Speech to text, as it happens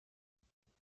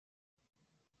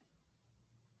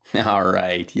All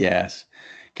right, yes.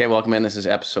 Okay, welcome in. This is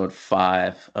episode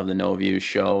 5 of the No Views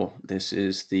Show. This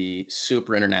is the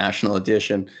super international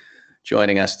edition.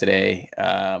 Joining us today,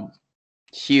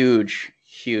 huge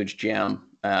gem,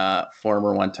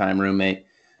 former one-time roommate,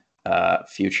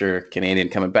 future Canadian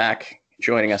coming back.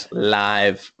 Joining us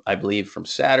live, I believe, from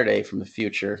Saturday from the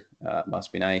future.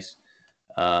 Must be nice.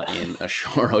 In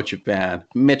Ashoro, Japan.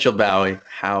 Mitchell Bowie,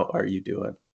 how are you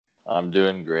doing? I'm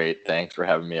doing great. Thanks for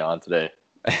having me on today.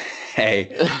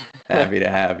 Hey, happy to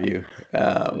have you.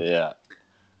 Yeah.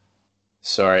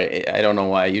 Sorry, I don't know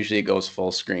why. Usually it goes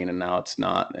full screen and now it's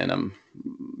not, and I'm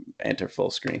enter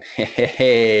full screen.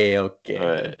 Hey, All okay,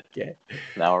 right. okay.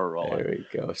 Now we're rolling. There we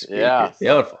go. Yeah. Speaker. So,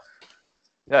 Beautiful.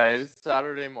 yeah, it's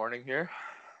Saturday morning here.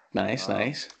 Nice, Um,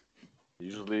 nice.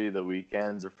 Usually the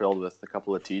weekends are filled with a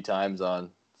couple of tea times on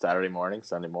Saturday morning,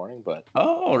 Sunday morning, but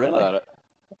Oh, I really? thought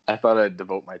I thought I'd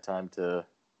devote my time to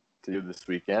do this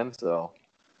weekend. So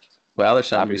Well, there's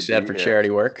something to happy be to said be for here. charity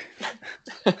work.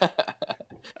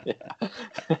 Yeah.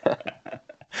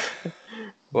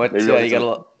 What Maybe I'll you get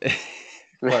got some.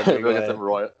 a pardon me, Maybe I'll go get some ahead.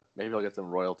 royal. Maybe I'll get some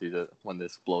royalty when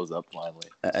this blows up finally.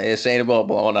 This ain't about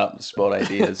blowing up, it's about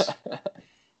ideas.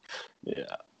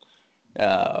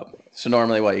 Yeah. So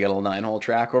normally what, you got a little 9-hole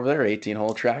track over there,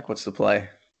 18-hole track? What's the play?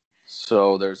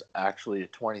 So there's actually a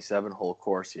 27-hole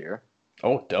course here.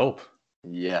 Oh, dope.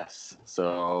 Yes.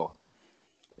 So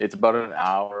it's about an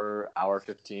hour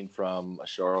 15 from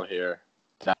Ashoro here,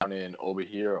 down in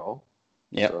Obihiro.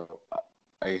 Yep. So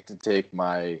I get to take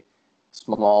my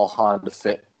small Honda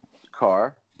Fit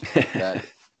car that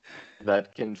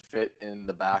that can fit in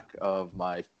the back of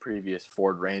my previous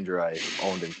Ford Ranger I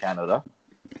owned in Canada.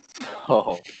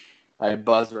 So I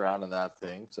buzz around in that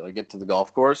thing. So I get to the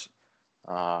golf course.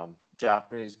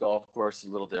 Japanese golf course is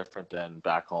a little different than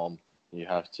back home. You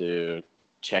have to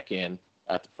check in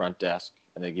at the front desk,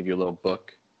 and they give you a little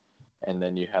book, and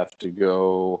then you have to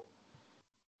go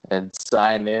and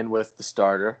sign in with the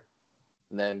starter,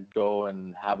 and then go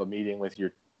and have a meeting with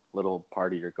your little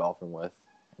party you're golfing with,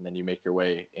 and then you make your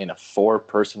way in a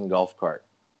 4-person golf cart,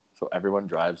 so everyone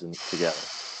drives in together.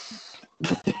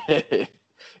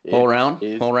 Whole It round,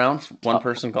 is whole round, one tough.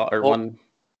 person call or Whole one.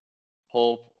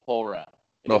 whole round.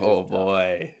 It is Oh tough.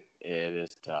 boy. It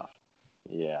is tough.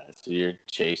 Yeah, so you're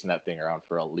chasing that thing around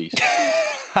for at least an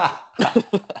hour.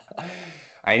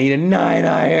 I need a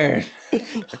 9-iron.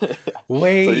 So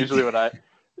Wait. usually what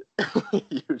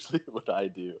I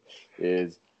do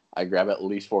is I grab at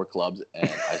least 4 clubs and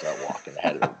I start walking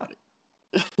ahead of everybody.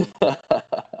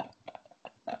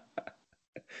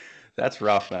 That's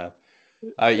rough, man.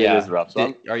 It is Yeah. rough.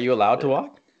 So Are you allowed to yeah.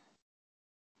 walk?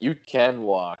 You can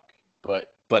walk,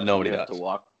 but But you nobody have to does.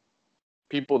 walk.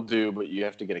 People do, but you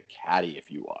have to get a caddy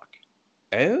if you walk.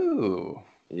 Oh,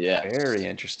 very Yes. And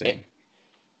interesting.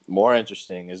 more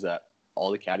interesting is that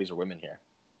all the caddies are women here.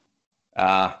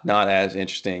 Not as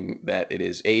interesting that it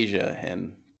is Asia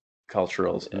and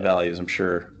cultural Yeah. values, I'm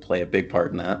sure, play a big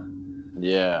part in that.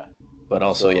 Yeah. But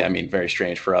also, yeah, I So mean, very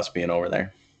strange for us being over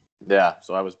there. yeah,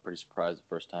 so I was pretty surprised the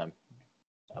first time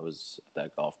I was at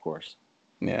that golf course.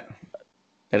 Yeah,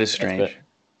 that is It's been strange.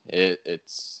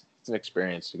 it's an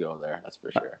experience to go there, that's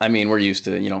for sure. I mean, we're used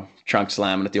to, trunk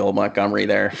slamming at the old Montgomery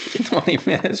there 20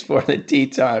 minutes for the tee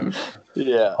time.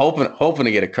 Yeah, Hoping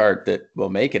to get a cart that will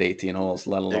make it 18 holes,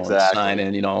 let alone sign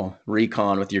exactly. in,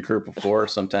 recon with your group of 4.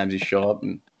 Sometimes you show up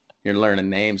and you're learning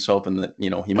names, hoping that,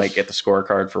 you might get the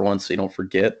scorecard for once so you don't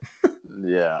forget.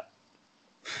 Yeah,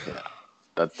 yeah.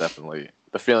 That's definitely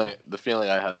the feeling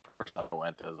I had the first time I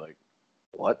went. I was like,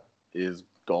 what is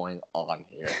going on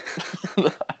here?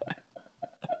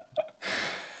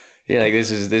 Yeah, like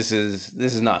this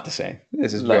is not the same.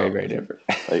 This is very, No. very different.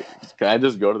 Like, can I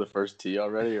just go to the first tee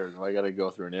already, or do I got to go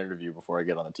through an interview before I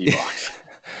get on the tee box?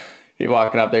 You're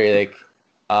walking up there, you're like,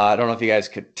 I don't know if you guys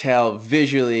could tell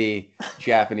visually,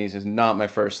 Japanese is not my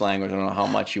first language. I don't know how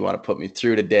much you want to put me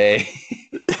through today.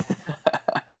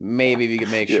 Maybe if you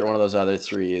could make Yeah. sure one of those other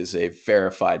 3 is a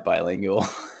verified bilingual.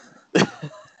 See,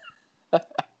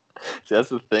 that's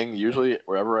the thing. Usually,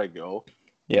 wherever I go,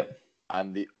 Yep.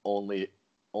 I'm the only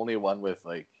one with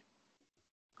like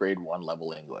grade 1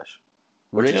 level English,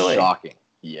 which is Really? shocking.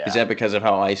 Is Yeah, that because of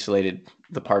how isolated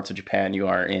the parts of Japan you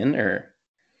are in, or?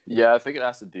 yeah. I think it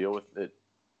has to deal with it.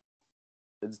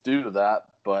 It's due to that,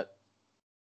 but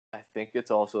I think it's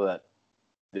also that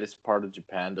this part of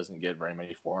Japan doesn't get very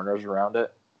many foreigners around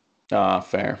it.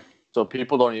 Fair. So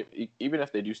people don't even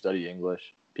if they do study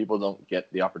English, people don't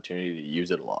get the opportunity to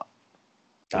use it a lot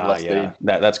unless Yeah.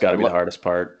 they That's got to be the unless, hardest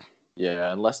part.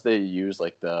 yeah, unless they use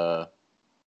like the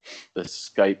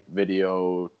Skype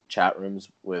video chat rooms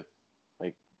with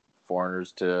like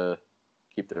foreigners to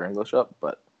keep their English up.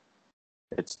 But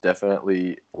It's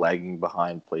definitely lagging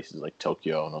behind places like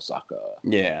Tokyo and Osaka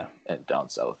Yeah. and down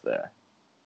south there.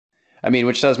 I mean,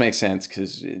 which does make sense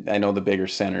because I know the bigger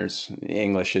centers,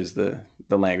 English is the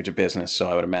language of business. So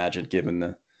I would imagine, given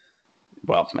the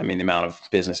amount of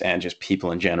business and just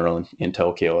people in general in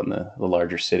Tokyo and the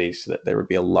larger cities, that there would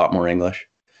be a lot more English.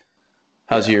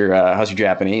 How's Yeah. how's your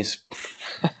Japanese?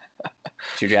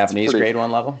 Is your Japanese grade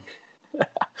 1 level?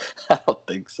 I don't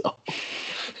think so.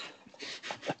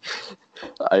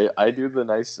 I do the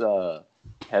nice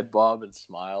head bob and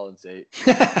smile and say,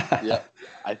 yeah,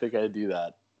 I think I do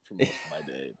that for most of my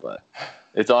day, but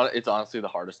it's honestly the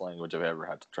hardest language I've ever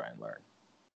had to try and learn.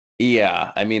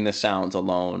 Yeah, I mean the sounds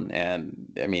alone,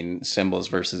 and I mean symbols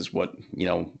versus what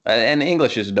and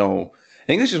English is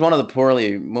one of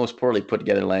the most poorly put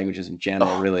together languages in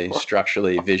general, really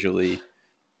structurally, visually.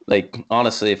 Like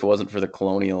honestly, if it wasn't for the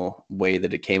colonial way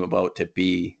that it came about to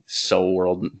be so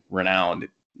world renowned,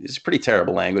 it's a pretty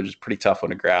terrible language. It's a pretty tough one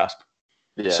to grasp.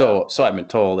 Yeah. So I've been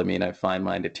told. I mean, I find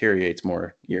mine deteriorates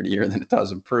more year to year than it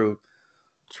does improve.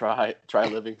 Try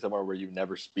living somewhere where you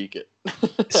never speak it.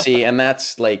 See, and that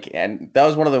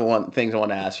was one of the things I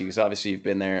want to ask you because obviously you've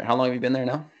been there. How long have you been there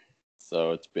now?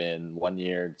 So it's been 1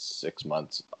 year and 6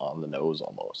 months on the nose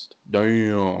almost.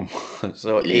 Damn.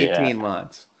 So 18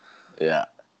 months. Yeah.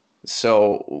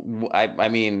 So I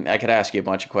mean, I could ask you a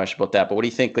bunch of questions about that, but what do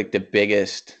you think like the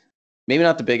biggest, maybe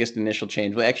not the biggest initial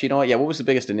change, but actually, you know what? Yeah, what was the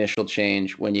biggest initial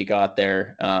change when you got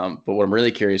there? But what I'm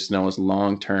really curious to know is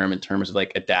long term in terms of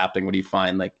like adapting. What do you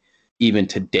find like even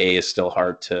today is still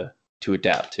hard to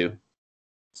adapt to?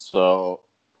 So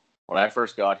when I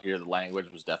first got here, the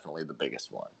language was definitely the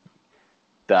biggest one.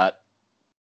 That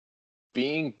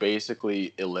being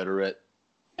basically illiterate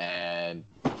and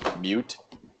mute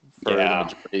for the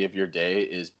majority of your day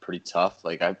is pretty tough.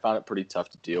 Like I found it pretty tough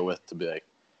to deal with, to be like,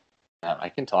 man, I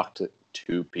can talk to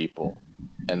 2 people,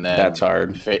 and then that's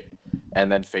hard. And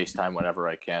then FaceTime whenever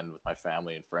I can with my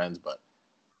family and friends. But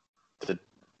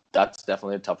that's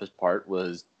definitely the toughest part,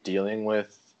 was dealing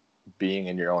with being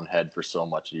in your own head for so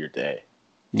much of your day.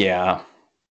 Yeah.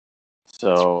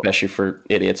 So especially for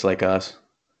idiots like us.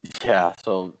 Yeah.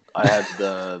 So I had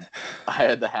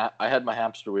my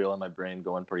hamster wheel in my brain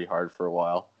going pretty hard for a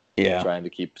while. Yeah. Trying to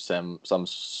keep some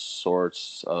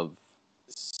sorts of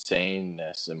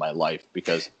saneness in my life,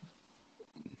 because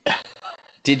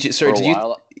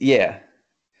yeah.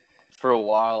 For a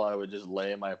while I would just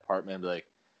lay in my apartment and be like,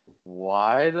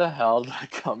 why the hell did I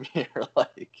come here?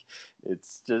 Like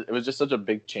it was just such a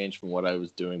big change from what I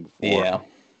was doing before. Yeah.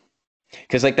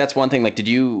 Because like that's one thing. Like, did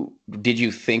you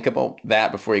think about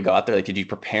that before you got there? Like, did you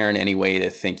prepare in any way to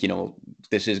think,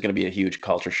 this is going to be a huge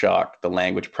culture shock? The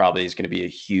language probably is going to be a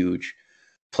huge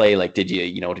play. Like, did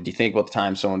you think about the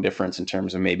time zone difference in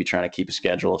terms of maybe trying to keep a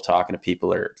schedule of talking to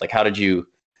people, or like how did you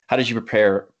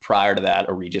prepare prior to that,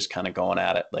 or were you just kind of going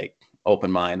at it like open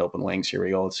mind, open wings? Here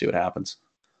we go. Let's see what happens.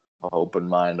 Open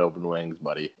mind, open wings,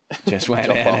 buddy. Just went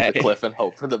jump off the cliff and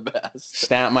hope for the best.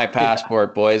 Stamp my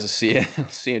passport, boys. I'll see you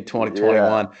in 2021.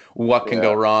 Yeah. What can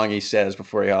go wrong, he says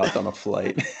before he hopped on a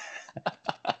flight.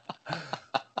 I'm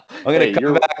going to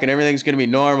come back and everything's going to be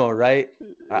normal, right?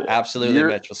 Absolutely,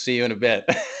 Mitch. We'll see you in a bit.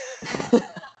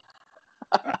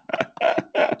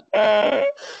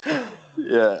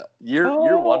 Yeah.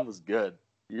 Year 1 was good.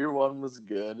 Year 1 was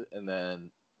good. And then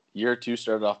year 2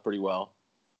 started off pretty well.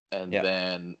 And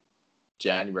then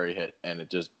January hit and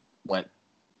it just went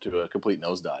to a complete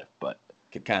nosedive. But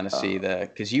could kind of see that,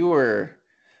 because you were,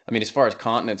 I mean, as far as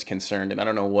continent's concerned, and I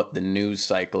don't know what the news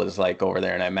cycle is like over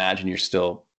there, and I imagine you're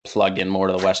still plugged in more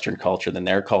to the Western culture than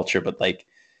their culture, but like,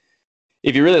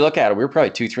 if you really look at it, we were probably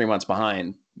 2-3 months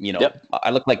behind. I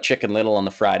looked like Chicken Little on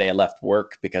the Friday I left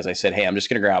work, because I said, hey, I'm just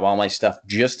going to grab all my stuff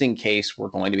just in case we're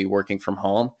going to be working from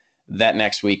home. That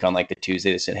next week on like the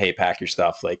Tuesday, they said, hey, pack your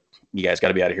stuff. Like, you guys got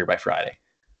to be out of here by Friday.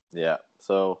 Yeah.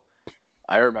 So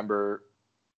I remember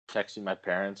texting my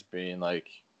parents being like,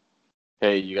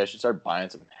 hey, you guys should start buying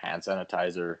some hand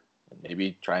sanitizer and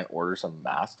maybe try and order some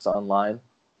masks online.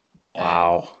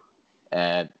 Wow.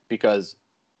 And because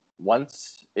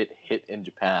once it hit in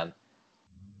Japan,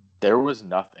 there was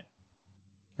nothing.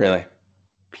 Really?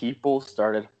 People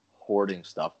started hoarding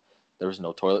stuff. There was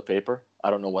no toilet paper.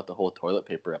 I don't know what the whole toilet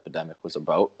paper epidemic was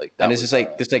about. Like that. And this is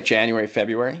like January,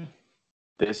 February?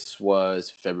 This was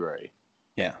February.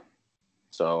 Yeah.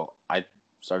 So I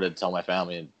started telling my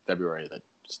family in February that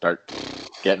start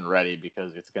getting ready,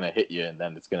 because it's going to hit you, and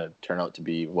then it's going to turn out to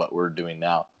be what we're doing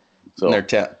now. So they're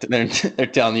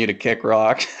telling you to kick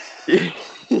rock.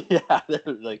 Yeah, they're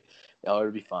like, "Oh,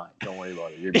 it'll be fine. Don't worry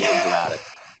about it. You're being dramatic."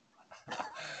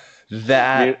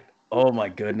 Oh my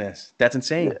goodness, that's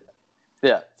insane.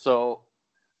 Yeah. So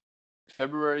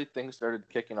February, things started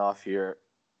kicking off here,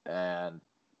 and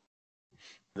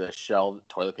the shelved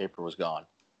toilet paper was gone.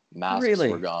 Masks were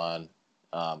Really? gone.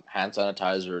 Hand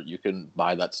sanitizer, you couldn't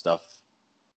buy that stuff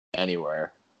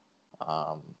anywhere.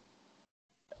 Um,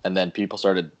 and then people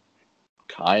started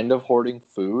kind of hoarding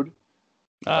food.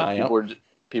 Like Yep.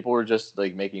 people were just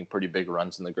like making pretty big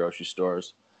runs in the grocery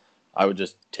stores. I would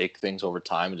just take things over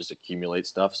time and just accumulate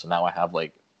stuff. So now I have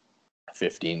like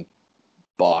 15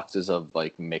 boxes of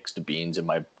like mixed beans in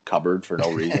my cupboard for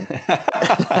no reason.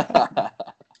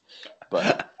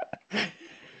 But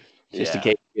Just in yeah,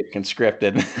 case you get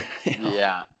conscripted.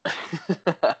 yeah.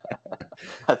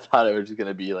 I thought it was just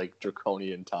gonna be like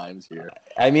draconian times here.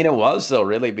 I mean, it was though,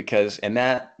 really, because and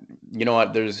that you know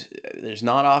what, there's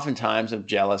not often times I'm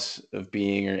jealous of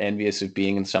being or envious of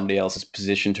being in somebody else's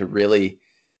position to really,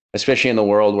 especially in the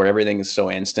world where everything is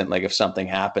so instant. Like if something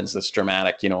happens that's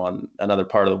dramatic, on another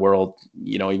part of the world,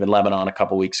 even Lebanon a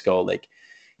couple weeks ago, like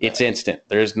it's instant.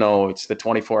 It's the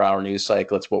 24-hour news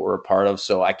cycle. It's what we're a part of.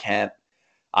 So I can't.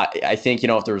 I think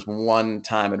if there was one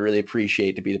time I'd really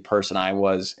appreciate to be the person I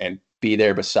was and be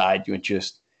there beside you and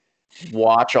just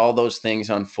watch all those things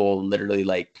unfold literally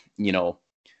like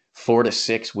 4 to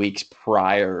 6 weeks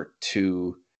prior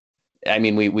to. I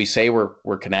mean, we say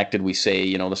we're connected. We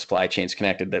say the supply chain's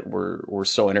connected, that we're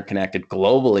so interconnected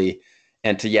globally,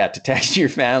 and to text your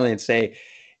family and say,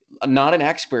 I'm not an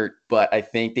expert, but I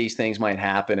think these things might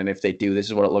happen, and if they do, this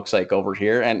is what it looks like over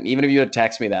here. And even if you had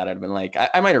texted me that, I'd have been like,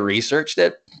 I might have researched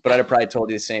it, but I'd have probably told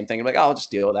you the same thing. I'm like, I'll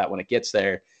just deal with that when it gets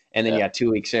there. And then,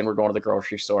 2 weeks in, we're going to the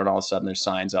grocery store, and all of a sudden there's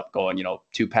signs up going,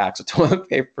 2 packs of toilet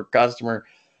paper per customer.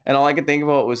 And all I could think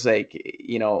about was like,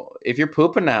 if you're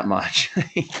pooping that much,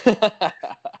 the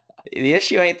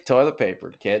issue ain't the toilet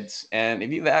paper, kids. And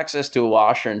if you have access to a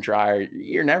washer and dryer,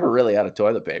 you're never really out of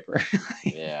toilet paper.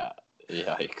 Yeah,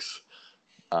 yikes.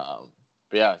 But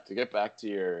yeah, to get back to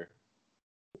your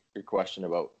question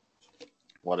about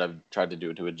what I've tried to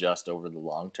do to adjust over the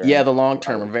long term. Yeah, the long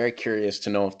term. I'm very curious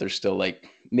to know if there's still like,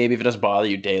 maybe if it doesn't bother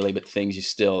you daily, but things you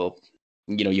still,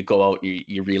 you go out,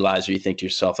 you realize, or you think to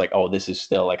yourself like, oh, this is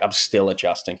still like, I'm still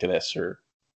adjusting to this. Or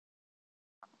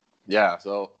yeah,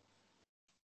 so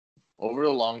over the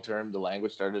long term, the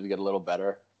language started to get a little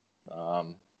better. I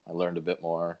learned a bit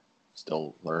more.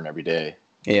 Still learn every day.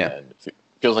 Yeah. And it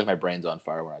feels like my brain's on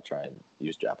fire when I try and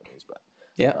use Japanese. But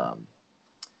yeah,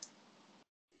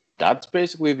 that's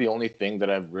basically the only thing that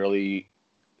I've really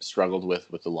struggled with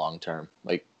the long term.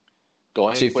 Like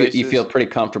going so places. You feel pretty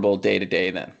comfortable day to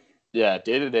day then. Yeah,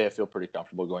 day to day, I feel pretty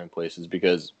comfortable going places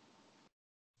because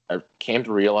I came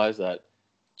to realize that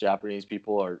Japanese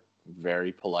people are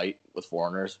very polite with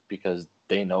foreigners because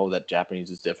they know that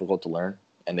Japanese is difficult to learn,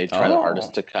 and they try their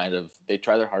hardest to kind of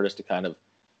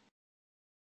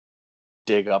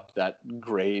dig up that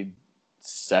grade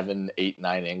 7, 8,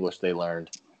 9 English they learned.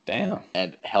 Damn.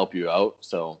 And help you out.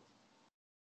 So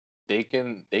they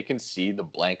can see the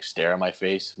blank stare on my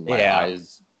face, my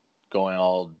eyes going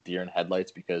all deer in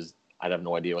headlights because I have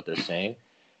no idea what they're saying,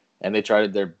 and they try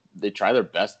their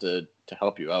best to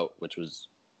help you out, which was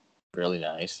really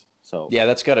nice. So yeah,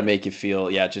 that's got to make you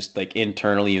feel, just like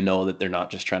internally, that they're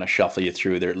not just trying to shuffle you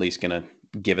through. They're at least going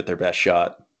to give it their best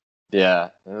shot.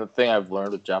 Yeah, and the thing I've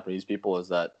learned with Japanese people is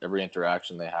that every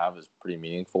interaction they have is pretty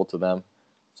meaningful to them.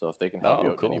 So if they can help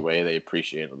you out in any way, they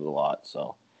appreciate it a lot.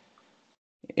 So,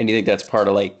 and you think that's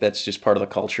that's just part of the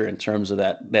culture in terms of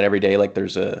that every day, like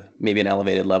there's maybe an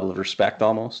elevated level of respect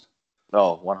almost?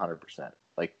 Oh, 100%.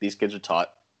 Like these kids are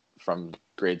taught from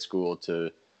grade school to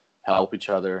help each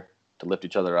other, to lift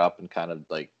each other up, and kind of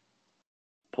like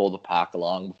pull the pack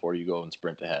along before you go and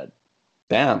sprint ahead.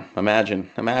 Damn, imagine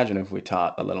if we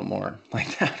taught a little more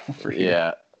like that over here.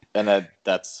 Yeah, and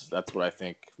that's what I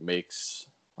think makes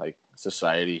like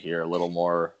society here a little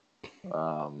more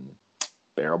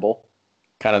bearable.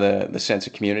 Kind of the sense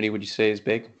of community, would you say, is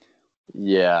big?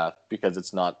 Yeah, because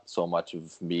it's not so much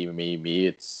of me.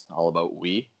 It's all about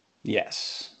we.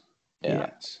 Yes. Yeah.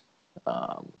 Yes.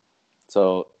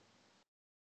 So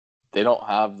they don't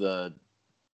have the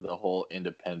whole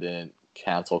independent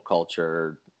cancel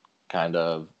culture kind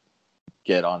of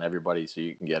get on everybody so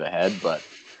you can get ahead, but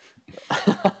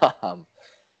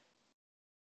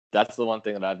that's the one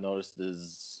thing that I've noticed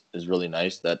is really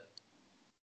nice, that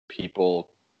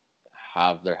people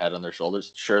have their head on their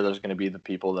shoulders. Sure, there's going to be the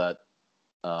people that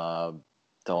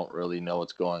don't really know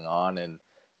what's going on and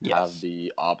have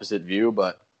the opposite view,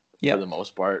 but for the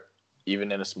most part,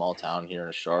 even in a small town here in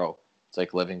Asharo, it's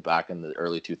like living back in the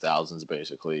early 2000s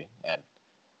basically, and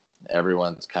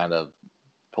everyone's kind of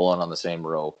pulling on the same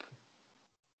rope.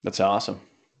 That's awesome.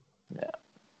 Yeah.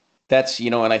 That's,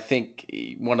 and I think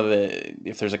one of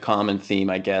if there's a common theme,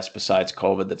 I guess, besides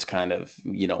COVID, that's kind of,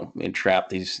 entrapped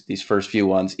these first few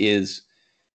ones is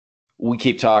we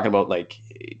keep talking about like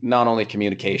not only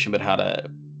communication, but how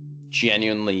to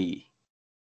genuinely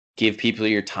give people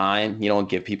your time, and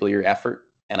give people your effort.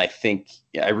 And I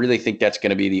really think that's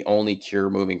going to be the only cure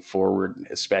moving forward,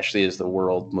 especially as the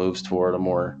world moves toward a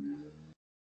more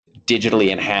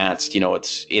digitally enhanced,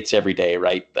 it's every day,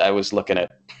 right?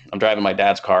 I'm driving my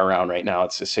dad's car around right now.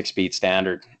 It's a 6-speed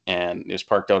standard, and it was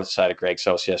parked outside of Greg's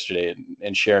house yesterday.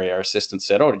 And Sherry, our assistant,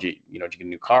 said, "Oh, did you get a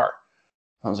new car?"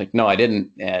 I was like, "No, I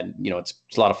didn't." And it's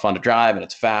a lot of fun to drive, and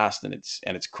it's fast, and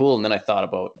it's cool. And then I thought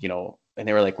about, and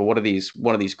they were like, "Well, what do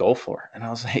these go for?" And I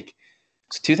was like,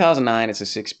 "It's 2009. It's a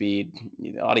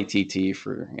 6-speed Audi TT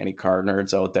for any car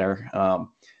nerds out there."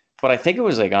 But I think it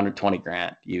was like under 20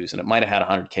 grand used, and it might have had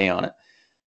 100K on it.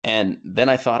 And then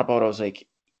I thought about it. I was like,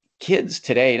 kids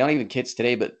today, not even kids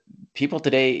today, but people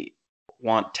today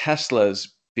want Teslas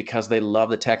because they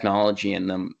love the technology in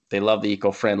them. They love the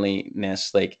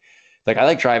eco-friendliness. Like I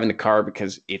like driving the car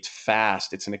because it's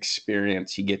fast. It's an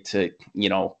experience. You get to,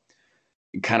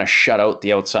 kind of shut out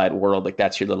the outside world. Like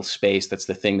that's your little space. That's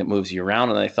the thing that moves you around.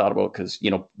 And I thought about, because,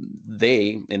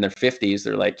 they in their 50s,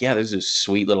 they're like, yeah, this is a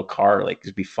sweet little car. Like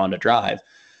it'd be fun to drive.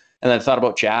 And then I thought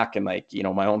about Jack and like,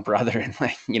 my own brother and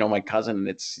like, my cousin.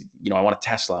 It's, I want a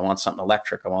Tesla. I want something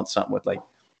electric. I want something with like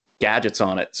gadgets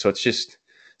on it. So it's just,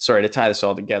 sorry to tie this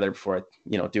all together before I,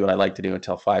 do what I like to do and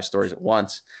tell 5 stories at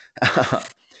once.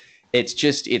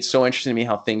 It's so interesting to me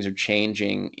how things are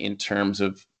changing in terms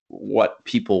of what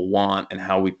people want and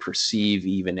how we perceive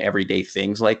even everyday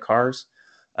things like cars.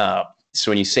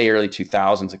 So when you say early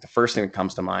 2000s, like the first thing that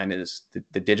comes to mind is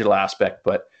the digital aspect,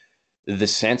 but the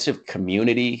sense of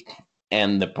community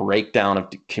and the breakdown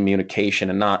of communication,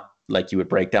 and not like you would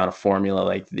break down a formula,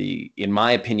 like in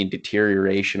my opinion,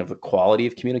 deterioration of the quality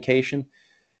of communication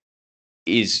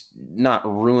is not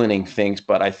ruining things,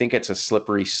 but I think it's a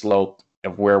slippery slope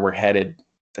of where we're headed.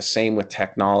 The same with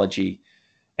technology.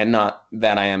 And not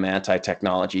that I am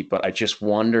anti-technology, but I just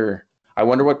wonder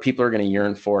what people are going to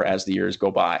yearn for as the years go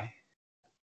by.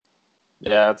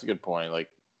 Yeah, that's a good point.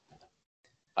 Like,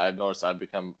 I've noticed I've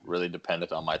become really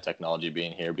dependent on my technology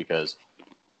being here because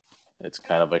it's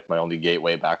kind of like my only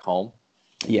gateway back home.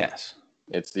 Yes.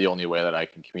 It's the only way that I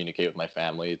can communicate with my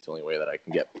family. It's the only way that I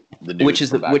can get the news. Which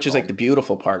is like the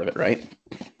beautiful part of it, right?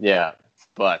 Yeah,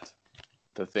 but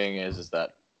the thing is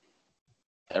that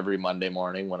every Monday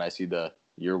morning when I see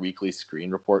your weekly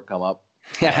screen report come up,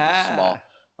 I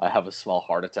have a small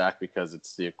heart attack because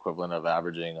it's the equivalent of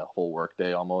averaging a whole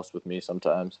workday almost with me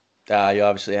sometimes. You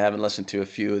obviously haven't listened to a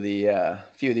few of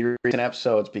the recent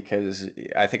episodes, because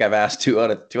I think I've asked two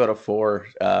out of 4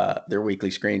 their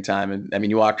weekly screen time, and I mean,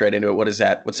 you walked right into it. What's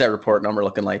that report number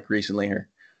looking like recently here?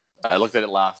 I looked at it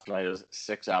last night. It was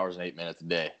 6 hours and 8 minutes a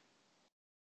day.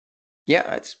 Yeah,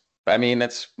 that's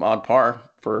on par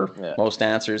for most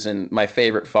answers. And my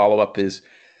favorite follow up is,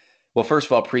 well, first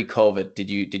of all, pre-COVID, did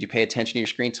you pay attention to your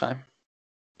screen time?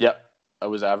 Yep, I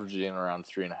was averaging around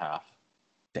 3.5.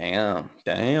 Damn,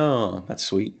 that's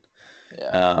sweet.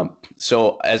 Yeah.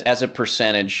 So as a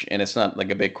percentage, and it's not like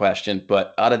a big question,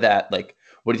 but out of that, like,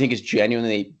 what do you think is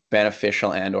genuinely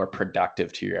beneficial and or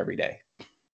productive to your everyday?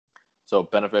 So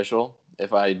beneficial,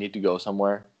 if I need to go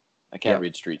somewhere, I can't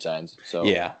read street signs. So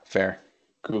yeah, fair.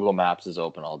 Google Maps is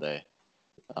open all day.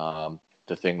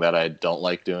 The thing that I don't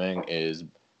like doing is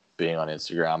being on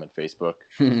Instagram and Facebook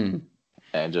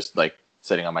and just like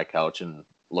sitting on my couch and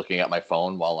looking at my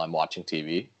phone while I'm watching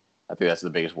TV. I think that's the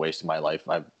biggest waste of my life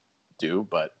I do,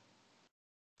 but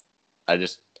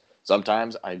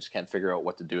sometimes I just can't figure out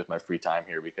what to do with my free time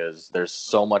here because there's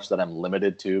so much that I'm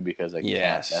limited to because I can't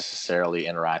necessarily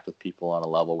interact with people on a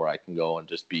level where I can go and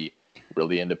just be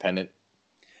really independent.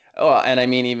 Oh, and I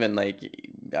mean, even like,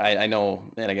 I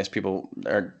know, and I guess people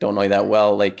don't know that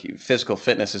well, like physical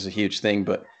fitness is a huge thing,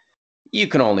 but you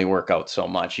can only work out so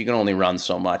much. You can only run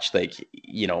so much. Like,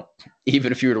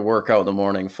 even if you were to work out in the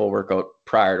morning, full workout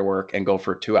prior to work, and go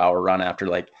for a 2-hour run after,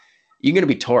 like, you're going to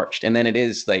be torched. And then it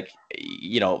is like,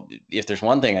 if there's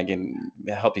one thing I can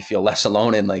help you feel less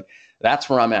alone in, like, that's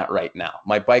where I'm at right now.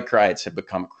 My bike rides have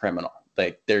become criminal.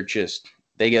 Like,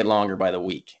 they get longer by the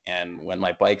week. And when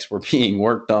my bikes were being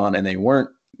worked on and they weren't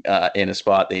in a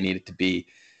spot they needed to be,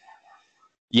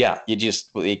 yeah, you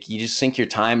just sink your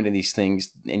time into these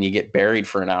things and you get buried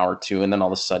for an hour or two. And then all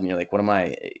of a sudden you're like,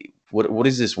 what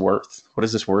is this worth? What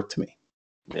is this worth to me?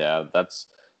 Yeah,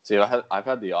 I've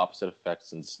had the opposite effect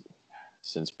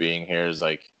since being here, is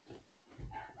like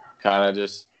kind of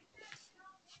just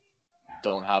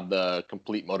don't have the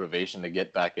complete motivation to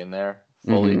get back in there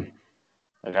fully.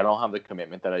 Like I don't have the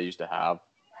commitment that I used to have,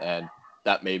 and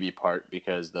that may be part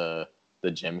because the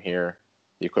gym here,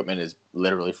 the equipment is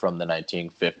literally from the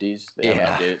 1950s. They haven't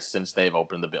updated since they've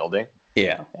opened the building.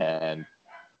 Yeah. And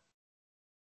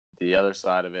the other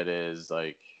side of it is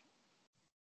like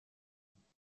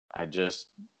I just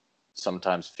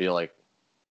sometimes feel like,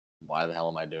 why the hell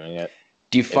am I doing it?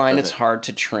 Do you find it's hard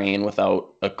to train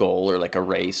without a goal or like a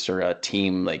race or a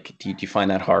team? Like, do you find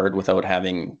that hard without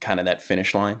having kind of that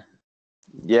finish line?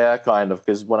 Yeah, kind of.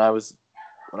 Because when I was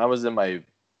in my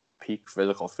peak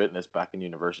physical fitness back in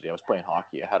university, I was playing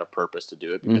hockey. I had a purpose to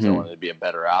do it because I wanted to be a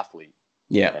better athlete.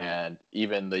 Yeah. And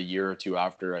even the year or two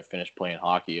after I finished playing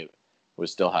hockey, it was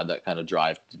still had that kind of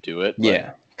drive to do it.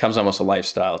 Yeah. Comes almost a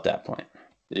lifestyle at that point.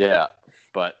 Yeah.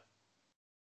 But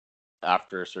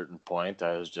after a certain point,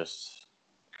 I was just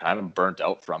kind of burnt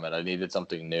out from it. I needed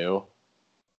something new,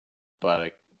 but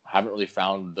I haven't really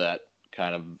found that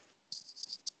kind of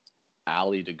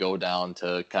alley to go down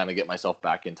to kind of get myself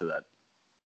back into that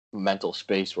mental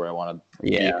space where I want to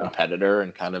be a competitor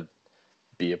and kind of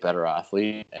be a better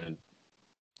athlete. And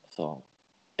so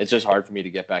it's just hard for me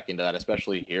to get back into that,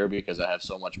 especially here, because I have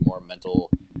so much more mental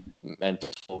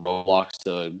roadblocks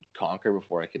to conquer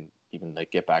before I can even like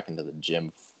get back into the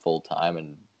gym full time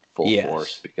and full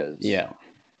force. Because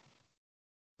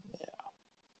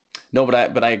no,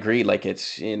 but I agree. Like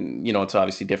it's it's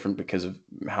obviously different because of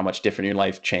how much different your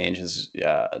life changes.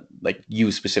 Like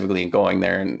you specifically in going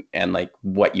there and like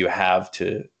what you have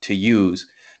to use.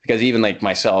 Because even like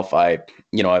myself, I've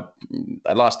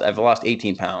lost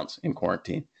 18 pounds in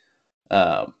quarantine,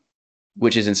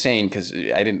 which is insane because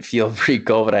I didn't feel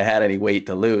pre-COVID I had any weight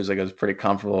to lose. Like I was pretty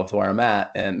comfortable with where I'm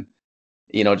at, and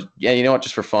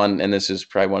just for fun. And this is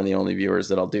probably one of the only viewers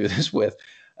that I'll do this with.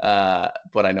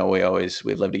 But I know we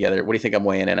live together. What do you think I'm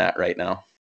weighing in at right now?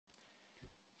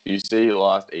 You say you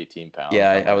lost 18 pounds.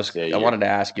 Yeah, I wanted to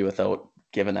ask you without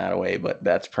giving that away, but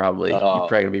that's probably you're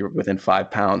probably gonna be within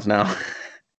 5 pounds now.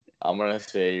 I'm gonna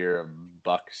say you're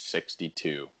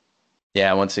 $162.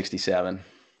 Yeah, 167.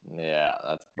 Yeah,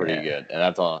 that's pretty good, and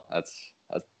that's all. That's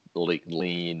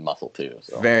lean muscle too.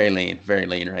 So. Very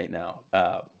lean right now.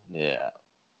 Yeah.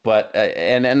 But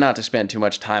and not to spend too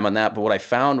much time on that, but what I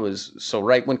found was, so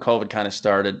right when COVID kind of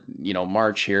started,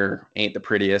 March here ain't the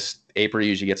prettiest. April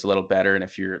usually gets a little better, and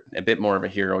if you're a bit more of a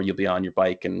hero, you'll be on your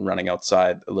bike and running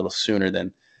outside a little sooner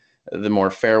than the more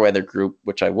fair weather group,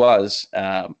 which I was.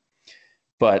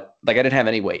 But like I didn't have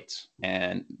any weights,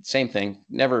 and same thing,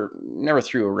 never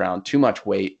threw around too much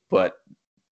weight. But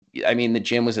I mean, the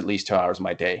gym was at least 2 hours of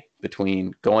my day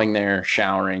between going there,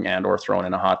 showering, and or throwing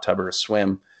in a hot tub or a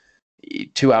swim.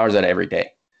 2 hours out of every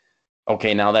day.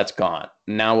 Okay, now that's gone.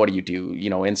 Now what do?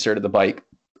 Inserted the bike,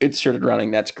 inserted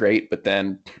running. That's great. But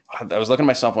then I was looking at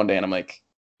myself one day and I'm like,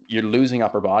 you're losing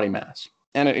upper body mass.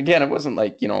 And again, it wasn't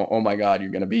like, oh my God, you're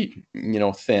going to be,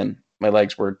 thin. My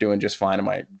legs were doing just fine and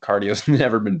my cardio's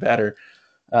never been better.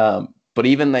 But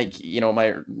even like, my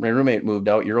roommate moved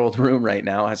out. Your old room right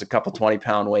now has a couple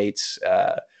 20-pound weights,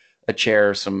 a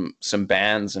chair, some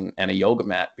bands and a yoga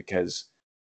mat because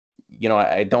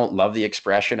I don't love the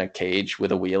expression a cage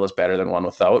with a wheel is better than one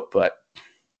without, but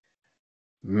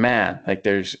man, like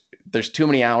there's too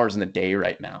many hours in the day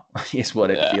right now is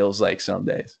what it feels like some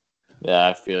days. Yeah,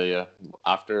 I feel you.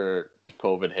 After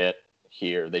COVID hit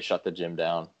here, they shut the gym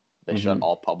down. They shut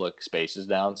all public spaces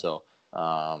down. So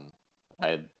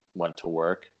I went to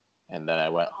work and then I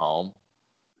went home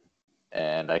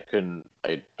and I couldn't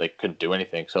do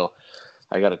anything. So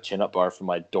I got a chin-up bar for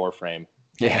my door frame.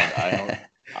 Yeah.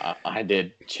 I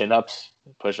did chin-ups,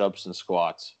 push-ups, and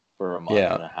squats for a month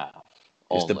and a half.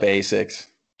 Just the basics.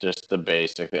 Just the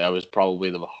basic. That was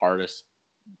probably the hardest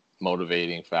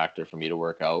motivating factor for me to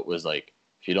work out. Was like,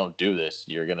 if you don't do this,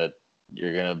 you're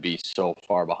gonna be so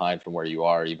far behind from where you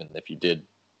are, even if you did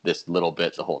this little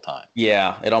bit the whole time.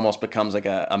 Yeah, it almost becomes like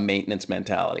a maintenance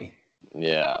mentality.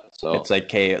 Yeah, so it's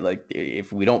like, hey, like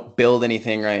if we don't build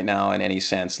anything right now in any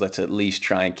sense, let's at least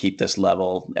try and keep this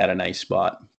level at a nice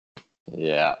spot.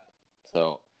 Yeah,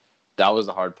 so that was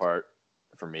the hard part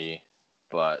for me,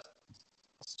 but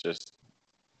it's just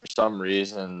for some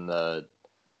reason the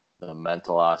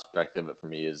mental aspect of it for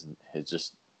me is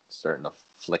just starting to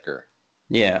flicker.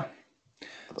 Yeah.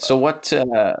 So what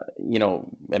I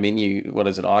mean, what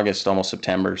is it, August, almost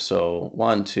September, so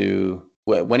when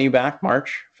are you back?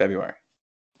 March, February?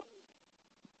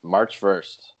 March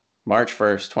 1st. March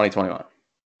 1st, 2021.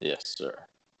 Yes, sir.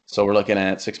 So we're looking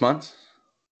at 6 months?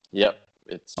 Yep.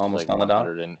 It's almost like on the dot.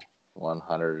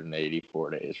 184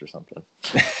 days or something.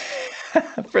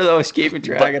 For those keeping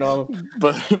track at all.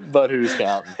 But who's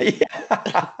counting?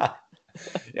 Yeah.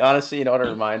 Honestly, you know what it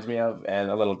reminds me of, and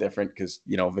a little different because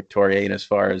Victoria ain't as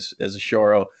far as a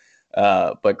Shoro,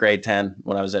 but grade 10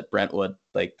 when I was at Brentwood,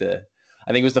 like I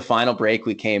think it was the final break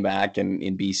we came back, and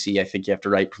in BC, I think you have to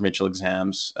write provincial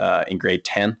exams in grade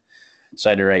 10. So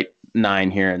I had to write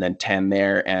 9 here and then 10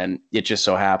 there, and it just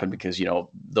so happened because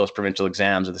those provincial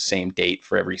exams are the same date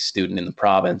for every student in the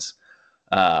province.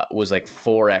 Was like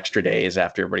 4 extra days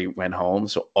after everybody went home,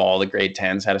 so all the grade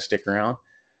 10s had to stick around.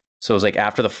 So it was like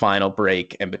after the final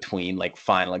break and between like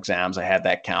final exams, I had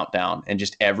that countdown, and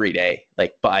just every day,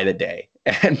 like by the day.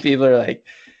 And people are like,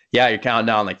 yeah, you're counting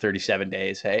down like 37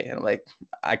 days. Hey, and I'm like,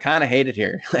 I kind of hate it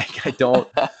here. Like,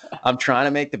 I'm trying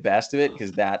to make the best of it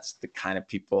because that's the kind of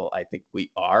people I think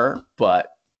we are.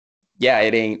 But yeah,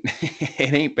 it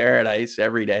ain't paradise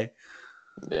every day.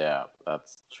 Yeah,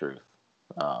 that's true.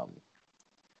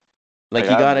 Like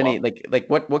you got any like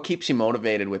what keeps you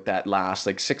motivated with that last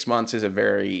like 6 months is a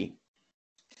very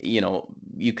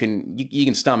you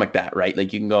can stomach that, right?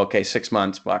 Like you can go, okay, 6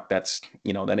 months, fuck, that's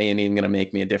that ain't even gonna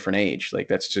make me a different age. Like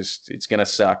that's just it's gonna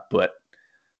suck, but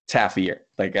it's half a year.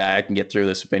 Like I can get through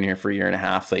this. I've been here for a year and a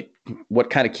half. Like what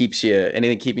kind of keeps you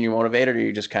anything keeping you motivated, or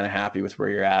you're just kind of happy with where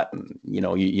you're at and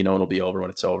it'll be over when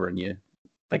it's over and you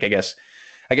like I guess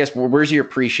where's your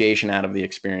appreciation out of the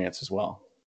experience as well?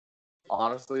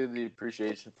 Honestly, the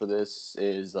appreciation for this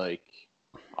is like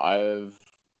I've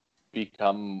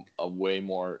become a way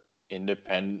more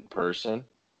independent person.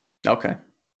 Okay.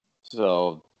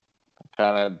 So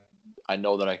kind of I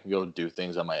know that I can go do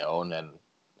things on my own and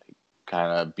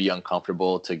kind of be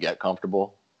uncomfortable to get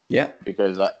comfortable. Yeah.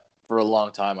 Because for a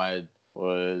long time I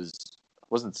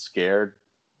wasn't scared.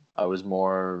 I was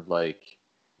more like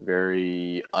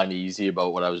very uneasy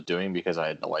about what I was doing because I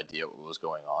had no idea what was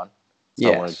going on.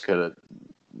 Someone Yes. could have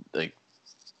like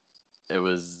it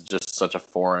was just such a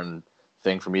foreign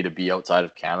thing for me to be outside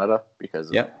of Canada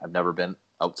because I've never been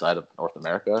outside of North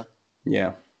America.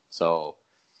 Yeah. So,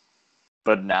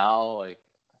 but now like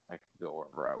I can go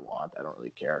wherever I want. I don't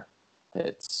really care.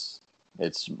 It's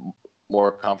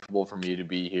more comfortable for me to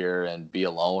be here and be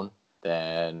alone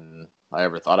than I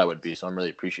ever thought I would be. So I'm really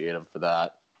appreciative for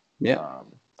that. Yeah.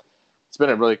 It's been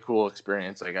a really cool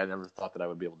experience. Like I never thought that I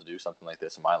would be able to do something like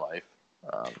this in my life.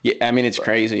 Yeah, I mean, it's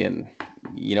crazy. And,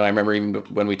 I remember even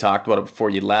when we talked about it before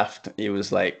you left, it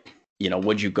was like,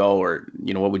 would you go or,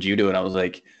 what would you do? And I was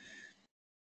like,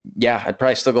 yeah, I'd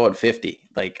probably still go at 50.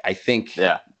 Like, I think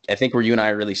where you and I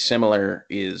are really similar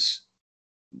is,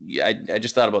 I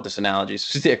just thought about this analogy,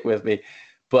 so stick with me.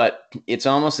 But it's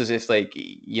almost as if like,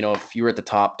 if you were at the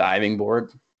top diving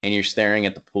board and you're staring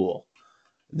at the pool,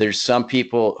 there's some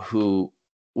people who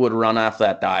would run off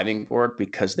that diving board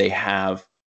because they have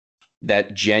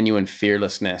that genuine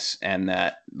fearlessness and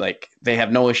that like they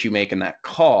have no issue making that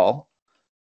call,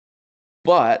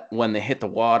 but when they hit the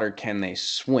water, can they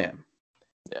swim?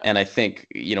 And I think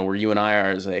where you and I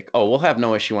are is like, oh, we'll have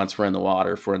no issue once we're in the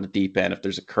water, if we're in the deep end, if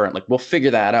there's a current, like we'll figure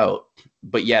that out.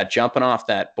 But yeah, jumping off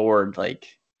that board,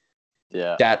 like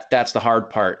that's the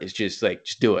hard part, is just like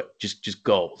just do it, just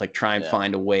go, like try and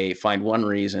find a way, find one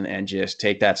reason and just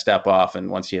take that step off.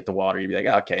 And once you hit the water, you'd be like,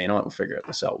 okay, you know what, we'll figure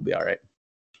this out, we'll be all right.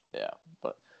 Yeah,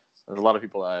 but there's a lot of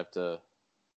people I have to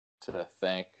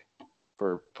thank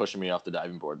for pushing me off the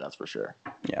diving board. That's for sure.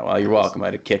 Yeah, well, you're welcome.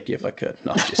 I'd have kicked you if I could.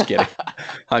 No, just kidding.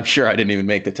 I'm sure I didn't even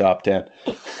make the top 10.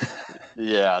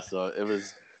 Yeah, so it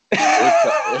was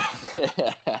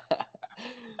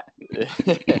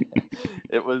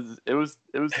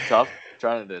tough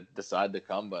trying to decide to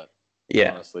come, but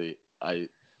honestly, I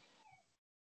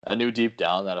knew deep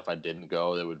down that if I didn't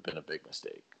go, it would have been a big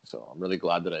mistake. So I'm really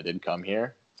glad that I did come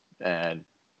here, and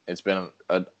it's been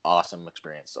an awesome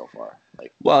experience so far.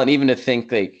 Like, well, and even to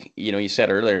think like, you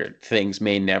said earlier, things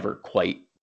may never quite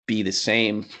be the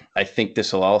same. I think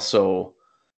this will also,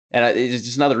 and it's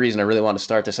just another reason I really want to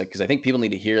start this, like, because I think people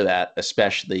need to hear that,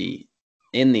 especially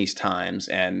in these times.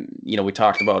 And, we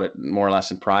talked about it more or less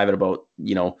in private about,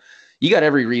 you got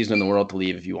every reason in the world to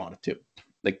leave if you wanted to.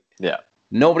 Like,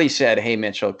 nobody said, hey,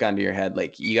 Mitchell, gun to your head,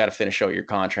 like, you got to finish out your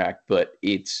contract, but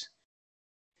it's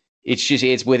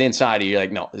with inside of you. You're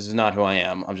like, no, this is not who I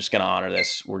am. I'm just going to honor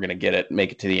this. We're going to get it,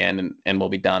 make it to the end, and we'll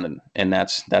be done. And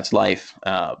that's life.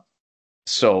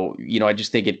 So, I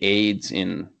just think it aids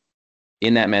in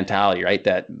that mentality, right?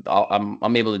 That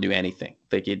I'm able to do anything.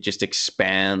 Like it just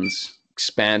expands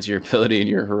your ability and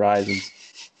your horizons.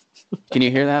 Can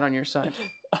you hear that on your side?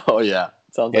 Oh yeah.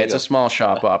 Sounds like it's a small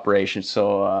shop operation.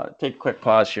 So take a quick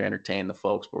pause here, entertain the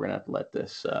folks, but we're going to have to let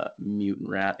this mutant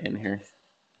rat in here.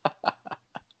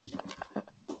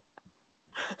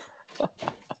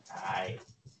 Hi.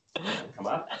 Come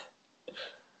up.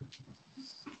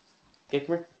 Okay,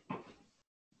 come here.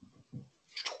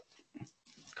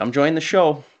 come join the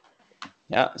show.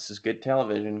 Yeah, this is good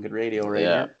television, good radio right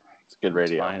here. It's good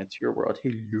radio. It's fine. It's your world.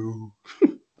 Hello.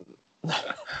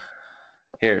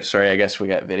 Here, sorry, I guess we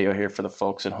got video here for the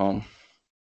folks at home.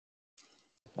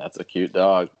 That's a cute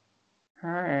dog.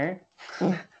 Hi.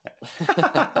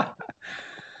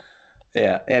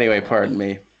 Yeah, anyway, pardon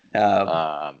me.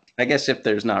 I guess if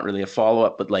there's not really a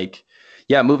follow-up, but like,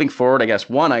 yeah, moving forward, I guess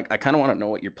one, I kind of want to know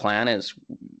what your plan is,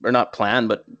 or not plan,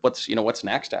 but what's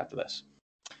next after this?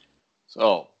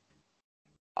 So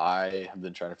I have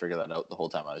been trying to figure that out the whole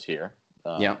time I was here.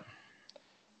 Yeah.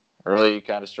 I really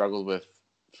kind of struggled with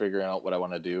figuring out what I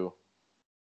want to do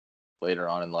later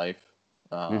on in life.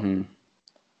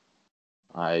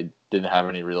 I didn't have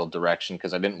any real direction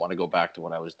because I didn't want to go back to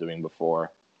what I was doing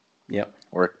before. Yep.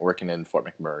 Working in Fort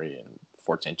McMurray and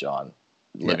Fort St. John,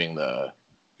 living the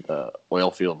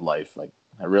oil field life. Like,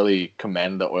 I really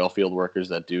commend the oil field workers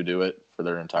that do it for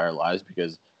their entire lives,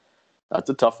 because that's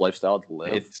a tough lifestyle to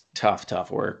live. It's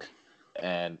tough work.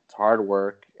 And it's hard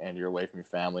work, and you're away from your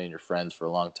family and your friends for a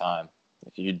long time.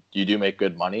 You do make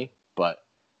good money, but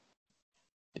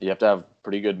you have to have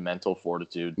pretty good mental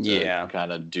fortitude to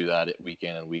kind of do that week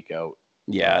in and week out.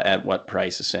 Yeah, at what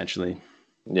price, essentially?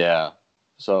 Yeah.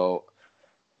 So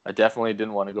I definitely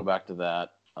didn't want to go back to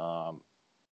that.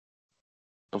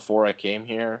 Before I came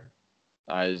here,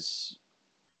 I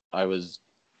was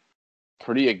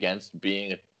pretty against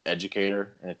being an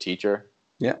educator and a teacher.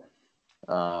 Yeah.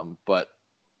 But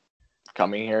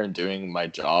coming here and doing my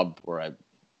job where I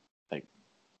like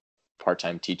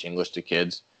part-time teach English to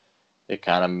kids, it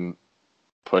kind of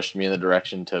pushed me in the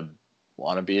direction to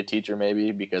want to be a teacher,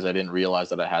 maybe, because I didn't realize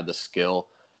that I had the skill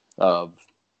of,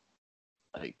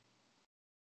 like,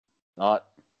 not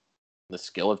the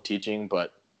skill of teaching,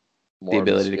 but more the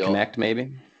ability to connect,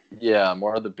 maybe. Yeah,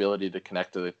 more of the ability to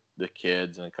connect to the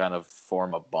kids and kind of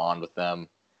form a bond with them.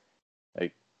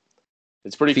 Like,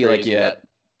 it's pretty crazy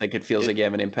it feels like you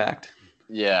have an impact.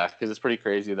 Yeah, because it's pretty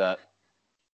crazy that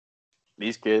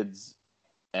these kids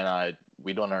and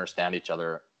we don't understand each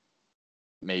other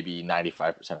maybe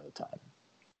 95% of the time.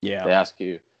 Yeah. They ask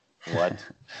you, what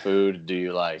food do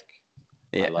you like?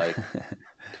 Yeah. I like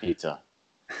pizza.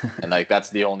 And like, that's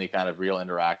the only kind of real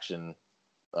interaction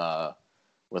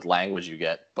with language you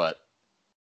get. But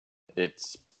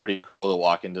it's pretty cool to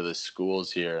walk into the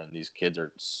schools here, and these kids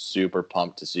are super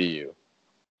pumped to see you.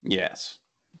 Yes.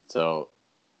 So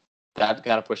that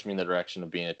kind of pushed me in the direction of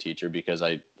being a teacher, because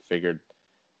I figured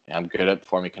I'm good at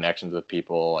forming connections with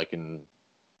people. I can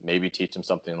maybe teach them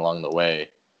something along the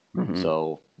way. Mm-hmm.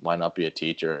 So why not be a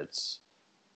teacher?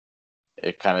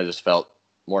 It kind of just felt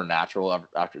more natural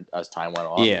as time went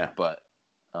on. Yeah. But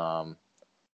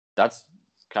that's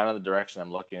kind of the direction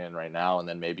I'm looking in right now, and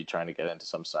then maybe trying to get into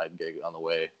some side gig on the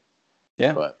way.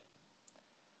 Yeah. But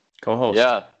co-host.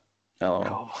 Yeah.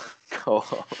 Hello.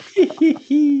 Co-host.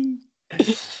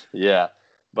 Yeah.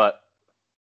 But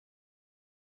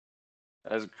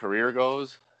as a career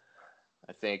goes,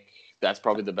 I think that's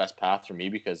probably the best path for me,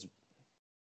 because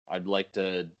I'd like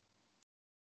to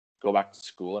go back to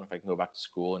school. And if I can go back to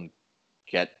school and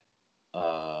get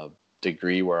a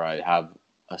degree where I have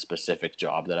a specific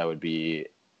job that I would be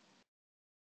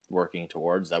working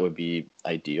towards, that would be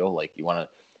ideal. Like, you want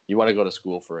to go to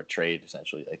school for a trade,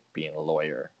 essentially, like being a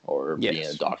lawyer or being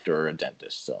a doctor or a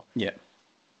dentist. So yeah,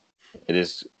 it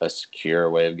is a secure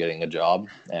way of getting a job,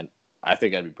 and I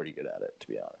think I'd be pretty good at it, to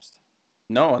be honest.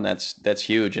 No, and that's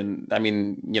huge. And I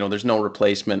mean, there's no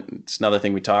replacement. It's another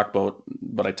thing we talk about,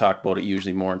 but I talk about it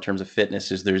usually more in terms of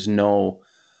fitness, is there's no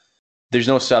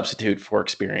substitute for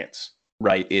experience,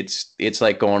 right? It's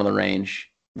like going to the range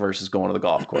versus going to the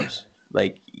golf course.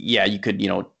 Like, yeah, you could,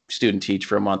 student teach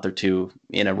for a month or two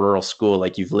in a rural school,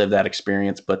 like you've lived that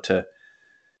experience, but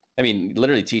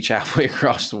literally teach halfway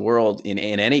across the world in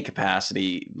any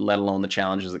capacity, let alone the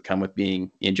challenges that come with being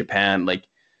in Japan, like,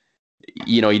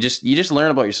 you just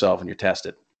learn about yourself and you're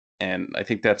tested. And I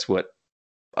think that's what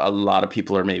a lot of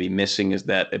people are maybe missing, is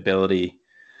that ability.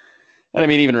 And I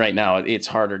mean, even right now, it's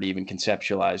harder to even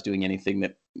conceptualize doing anything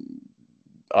that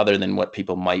other than what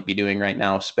people might be doing right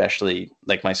now, especially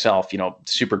like myself,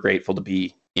 super grateful to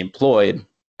be employed.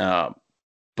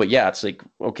 But yeah, it's like,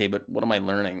 okay, but what am I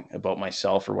learning about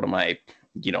myself, or what am I,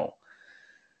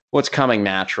 what's coming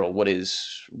natural? What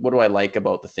do I like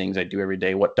about the things I do every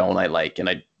day? What don't I like? And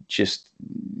I just,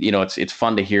 it's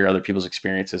fun to hear other people's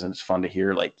experiences, and it's fun to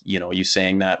hear, like, you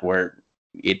saying that, where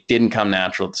it didn't come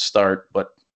natural at the start,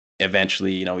 but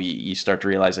eventually, you start to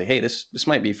realize, like, hey, this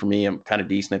might be for me. I'm kind of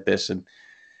decent at this. And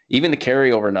even the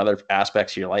carryover in other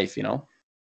aspects of your life,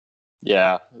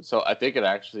 Yeah. So I think it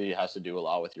actually has to do a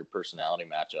lot with your personality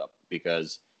matchup,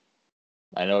 because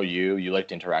I know you like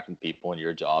to interact with people, and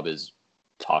your job is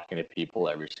talking to people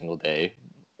every single day.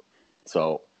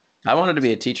 So I wanted to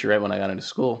be a teacher right when I got into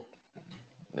school.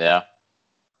 yeah,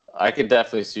 I could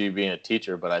definitely see you being a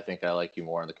teacher, but I think I like you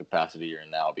more in the capacity you're in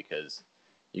now because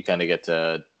you kind of get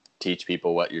to teach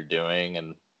people what you're doing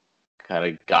and kind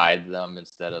of guide them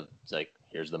instead of like,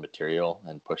 here's the material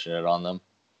and pushing it on them.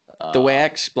 The way I Um,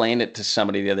 explained it to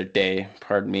somebody the other day,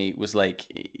 pardon me, was like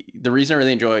the reason I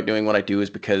really enjoy doing what I do is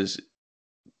because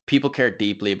people care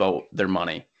deeply about their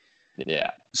money.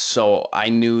 yeah, So I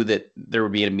knew that there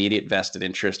would be an immediate vested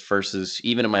interest versus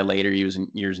even in my later years in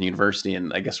university.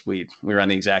 And I guess we were on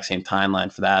the exact same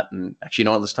timeline for that. And actually, you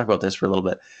know what? Let's talk about this for a little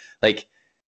bit. Like,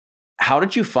 how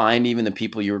did you find even the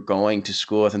people you were going to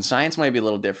school with? And science might be a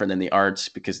little different than the arts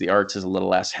because the arts is a little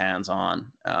less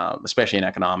hands-on, especially in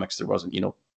economics. There wasn't,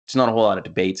 it's not a whole lot of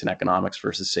debates in economics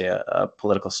versus say a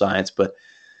political science. But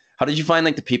how did you find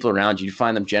like the people around you? Did you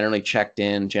find them generally checked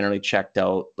in, generally checked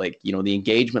out? Like, the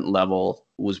engagement level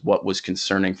was what was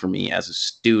concerning for me as a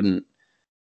student.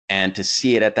 And to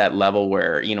see it at that level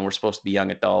where, we're supposed to be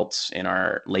young adults in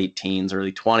our late teens,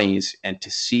 early 20s, and to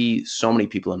see so many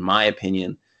people, in my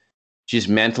opinion, just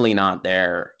mentally not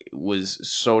there was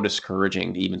so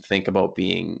discouraging to even think about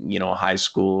being, a high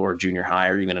school or junior high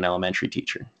or even an elementary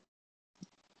teacher.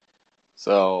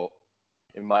 so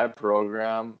in my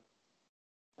program,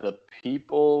 the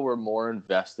people were more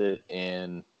invested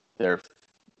in their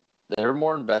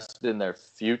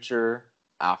future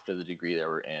after the degree they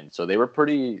were in. So they were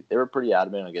pretty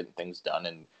adamant on getting things done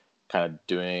and kind of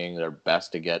doing their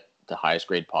best to get the highest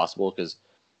grade possible because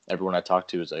everyone I talked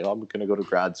to is like, oh, I'm going to go to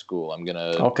grad school. I'm going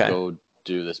to Okay. go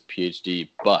do this PhD.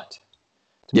 But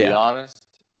to be Yeah. honest,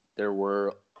 there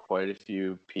were quite a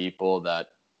few people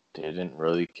that didn't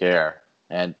really care.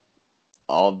 And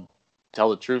I'll tell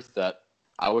the truth that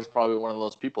I was probably one of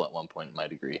those people at one point in my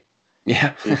degree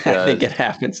Yeah. I think it because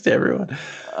happens to everyone.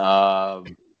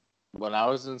 um, when I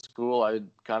was in school, I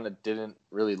kind of didn't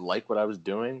really like what I was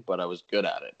doing, but I was good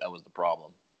at it. That was the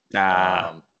problem. Ah,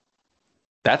 Um,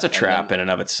 that's a and trap then, in and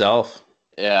of itself.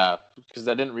 yeah, because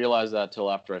I didn't realize that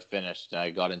till after I finished and I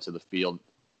got into the field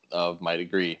of my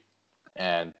degree.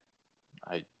 And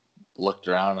I looked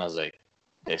around and I was like,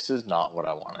 this is not what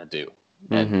I want to do.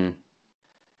 And Mm-hmm.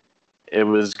 it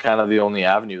was kind of the only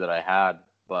avenue that I had.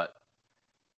 But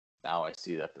now I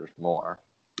see that there's more,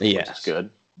 which is Yes. good.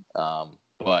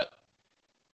 But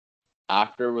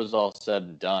after it was all said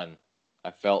and done,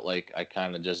 I felt like I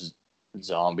kind of just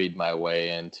zombied my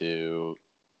way into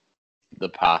the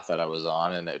path that I was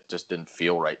on, and it just didn't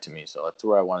feel right to me. So that's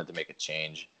where I wanted to make a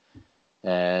change.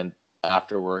 And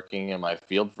after working in my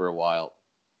field for a while,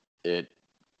 it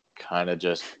kind of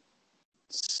just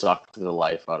sucked the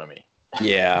life out of me.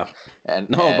 Yeah. and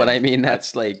No, but I and mean, I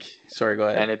that's like, sorry, go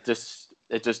ahead. and it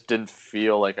just didn't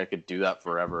feel like I could do that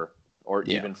forever or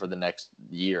Yeah. even for the next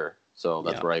year. So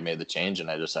that's Yeah. where I made the change, and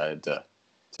I decided to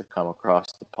come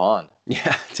across the pond.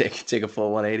 Yeah. Take a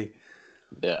full 180.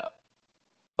 Yeah.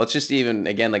 Well, it's just even,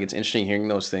 again, like it's interesting hearing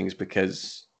those things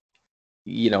because,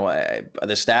 the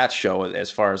stats show, as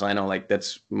far as I know, like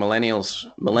that's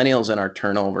millennials and our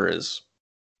turnover is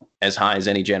as high as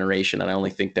any generation. And I only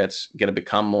think that's going to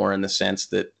become more in the sense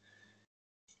that,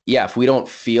 yeah, if we don't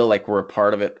feel like we're a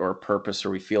part of it or a purpose, or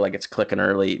we feel like it's clicking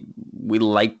early, we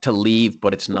like to leave,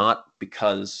 but it's not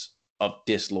because of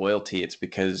disloyalty. It's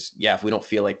because, yeah, if we don't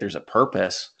feel like there's a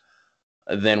purpose,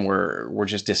 then we're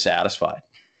just dissatisfied.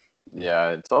 Yeah,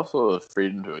 it's also the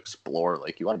freedom to explore.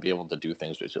 Like you want to be able to do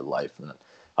things with your life, and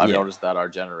I've Yeah. noticed that our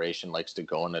generation likes to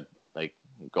go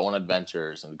on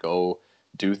adventures and go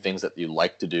do things that you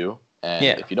like to do. And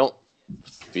Yeah. if you don't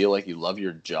feel like you love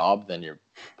your job, then you're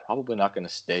probably not going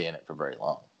to stay in it for very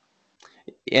long.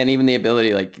 And even the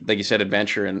ability, like you said,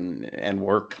 adventure and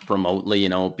work remotely,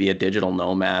 be a digital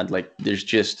nomad. Like there's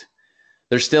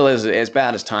still as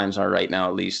bad as times are right now,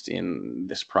 at least in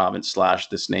this province slash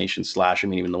this nation slash, I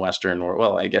mean, even the Western world,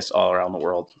 well, I guess all around the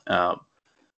world.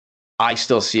 I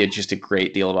still see it just a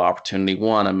great deal of opportunity.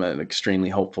 One, I'm an extremely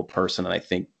hopeful person, and I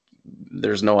think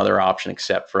there's no other option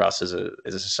except for us as a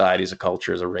society, as a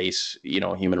culture, as a race,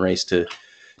 human race to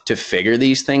figure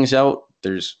these things out.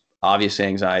 There's obvious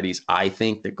anxieties, I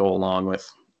think, that go along with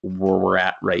where we're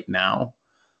at right now.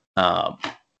 Um,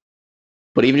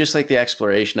 but even just like the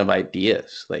exploration of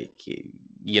ideas, like,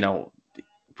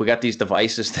 we got these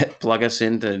devices that plug us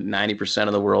into 90%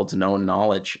 of the world's known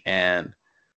knowledge, and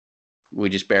we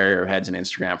just bury our heads in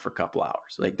Instagram for a couple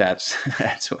hours. Like that's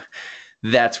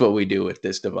what we do with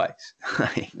this device.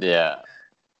 Yeah,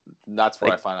 that's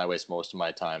where I Like, find I waste most of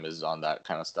my time is on that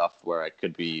kind of stuff where I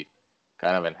could be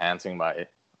kind of enhancing my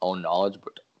own knowledge,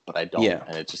 but but I don't. Yeah.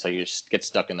 And it's just like you just get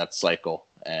stuck in that cycle.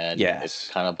 And Yes. it's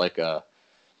kind of like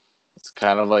it's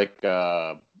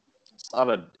not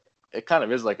a, it kind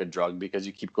of is like a drug because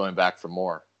you keep going back for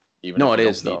more, even No, if it you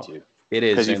is don't though. need to. It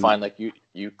is. Because you find like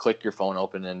you click your phone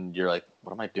open and you're like,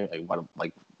 what am I doing? What am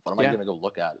I going to go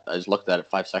look at? I just looked at it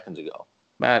 5 seconds ago.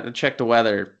 Matt, check the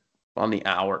weather on the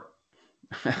hour.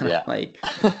 Yeah. And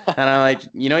I'm like,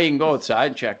 you can go outside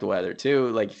and check the weather too.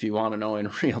 Like if you want to know in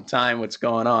real time what's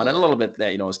going on, and a little bit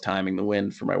that, is timing the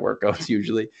wind for my workouts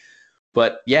usually.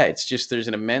 But yeah, it's just, there's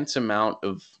an immense amount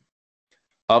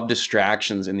of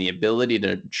distractions, and the ability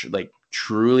to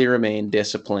truly remain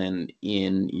disciplined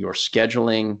in your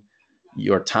scheduling,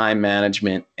 your time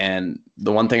management. And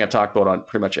the one thing I've talked about on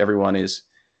pretty much everyone is,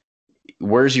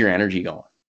 where's your energy going?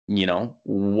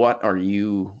 What are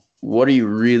you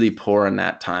really pouring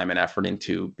that time and effort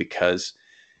into? Because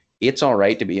it's all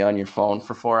right to be on your phone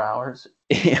for 4 hours.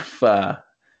 If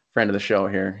friend of the show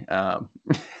here.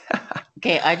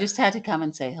 Okay, I just had to come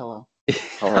and say hello.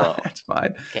 Hello. That's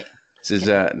fine. Okay. This is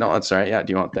no, that's all right. Yeah,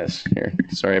 do you want this here?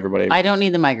 Sorry, everybody. I don't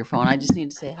need the microphone. I just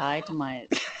need to say hi to my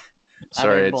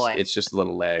Sorry, other boy. it's just a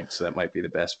little lag, so that might be the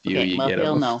best view you well, get.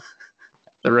 He'll know.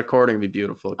 The recording would be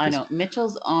beautiful. I know.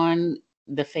 Mitchell's on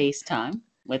the FaceTime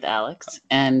with Alex,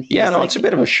 and it's a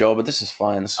bit of a show, but this is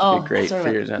fun. This will be great sorry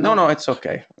for yours. No, it's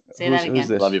okay. Say that again. Who's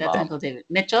this? Love you, That's Mom. Uncle David.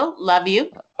 Mitchell, love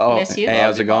you. Oh, Miss you. Hey,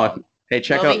 how's it going? Mom. Hey,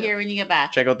 check We'll out be here when you get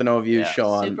back. check out the No Views Yeah. show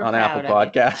on Super Apple proud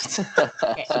of you. Podcasts.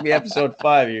 Okay. This will be episode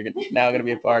 5. You're now going to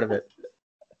be a part of it.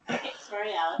 Okay,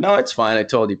 sorry, Alex. No, it's fine. I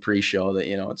told you pre-show that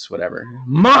it's whatever.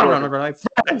 Mom, none of our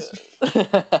friends.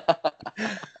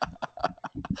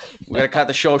 We're gonna cut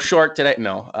the show short today.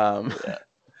 No.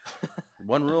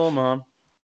 One rule, Mom.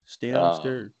 Stay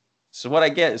downstairs. So what I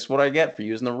get is what I get for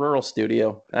using the rural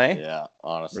studio, eh? Yeah,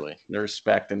 honestly. The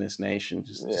respect in this nation,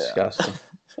 just disgusting.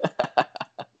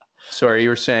 Sorry, you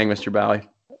were saying, Mr. Bowie.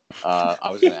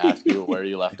 I was going to ask you where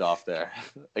you left off there,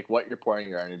 like what you're pouring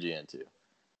your energy into.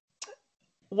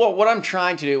 Well, what I'm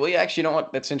trying to do, actually, you know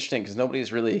what? That's interesting because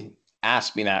nobody's really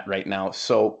asked me that right now.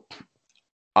 So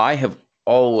I have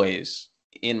always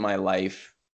in my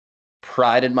life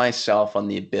prided myself on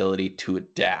the ability to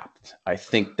adapt. I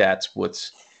think that's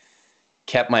what's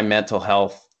kept my mental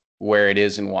health where it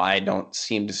is and why I don't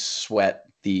seem to sweat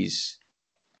these,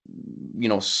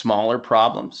 smaller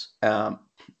problems.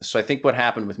 So I think what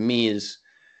happened with me is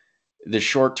the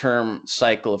short-term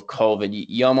cycle of COVID,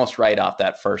 you almost write off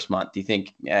that first month. You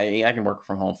think, I can work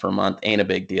from home for a month. Ain't a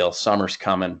big deal. Summer's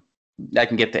coming. I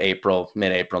can get to April,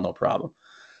 mid-April, no problem.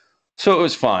 So it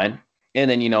was fine. And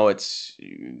then, it's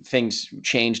things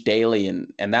change daily,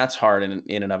 and that's hard in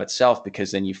and of itself,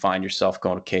 because then you find yourself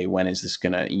going, okay, when is this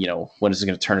going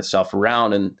to turn itself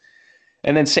around?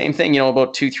 And then same thing,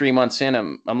 about 2-3 months in,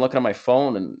 I'm looking at my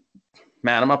phone, and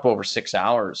man, I'm up over 6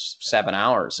 hours, 7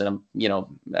 hours. And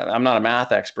I'm not a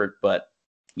math expert, but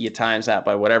you times that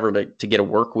by whatever to get a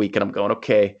work week. And I'm going,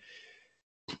 okay,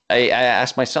 I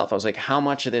asked myself, I was like, how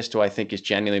much of this do I think is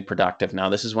genuinely productive? Now,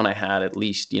 this is when I had at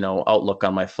least, Outlook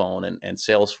on my phone and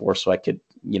Salesforce, so I could,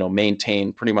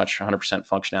 maintain pretty much 100%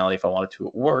 functionality if I wanted to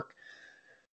at work.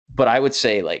 But I would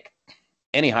say like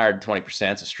any higher than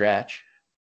 20% is a stretch.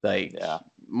 Like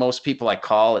most people I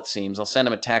call, it seems, I'll send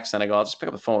them a text and I go, I'll just pick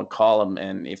up the phone and call them.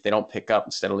 And if they don't pick up,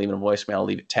 instead of leaving a voicemail, I'll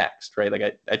leave a text, right?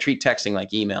 Like I treat texting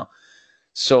like email.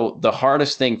 So the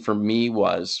hardest thing for me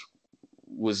was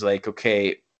like,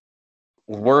 okay,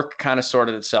 work kind of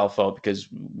sorted itself out because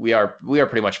we are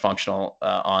pretty much functional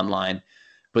online.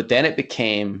 But then it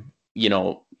became,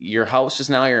 your house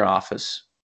is now your office.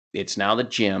 It's now the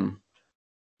gym.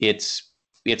 It's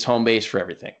home base for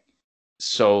everything.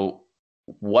 So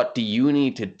what do you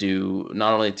need to do,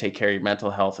 not only to take care of your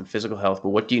mental health and physical health, but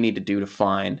what do you need to do to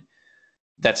find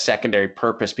that secondary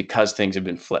purpose, because things have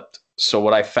been flipped? So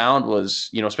what I found was,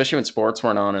 especially when sports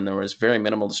weren't on and there was very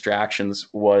minimal distractions,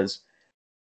 was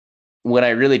when I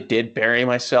really did bury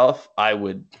myself,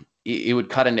 it would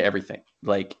cut into everything.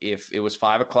 Like if it was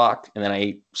 5:00 and then I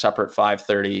ate supper at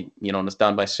 5:30, and it's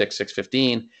done by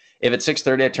 6:15. If at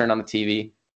 6:30 I turned on the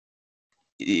TV,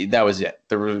 that was it.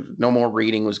 There was no more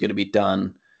reading was going to be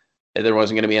done. There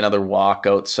wasn't going to be another walk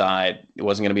outside. It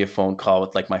wasn't going to be a phone call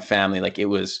with like my family. Like it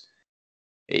was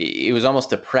almost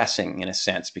depressing in a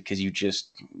sense, because you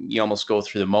almost go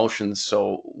through the motions.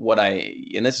 So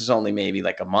and this is only maybe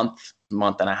like a month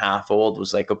and a half old,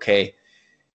 was like, okay,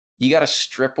 you got to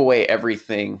strip away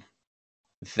everything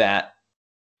that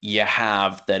you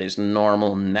have that is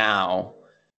normal now.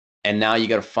 And now you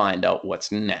got to find out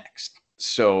what's next.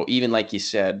 So even like you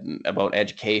said about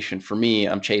education, for me,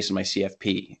 I'm chasing my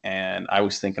CFP, and I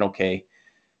was thinking, okay,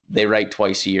 they write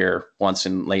twice a year, once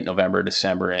in late November,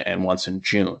 December, and once in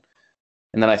June.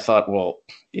 And then I thought, well,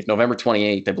 if November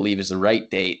 28th, I believe, is the right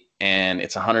date, and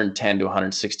it's 110 to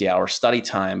 160 hour study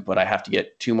time, but I have to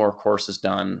get 2 more courses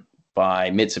done by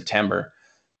mid-September,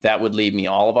 that would leave me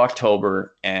all of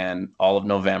October and all of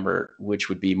November, which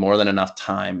would be more than enough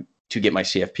time to get my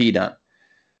CFP done.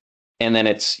 And then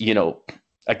it's, you know,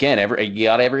 again, you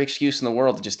got every excuse in the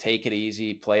world to just take it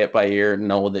easy, play it by ear,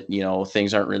 know that, you know,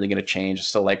 things aren't really going to change. I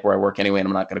still like where I work anyway, and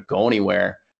I'm not going to go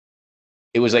anywhere.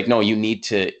 It was like, no, you need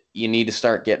to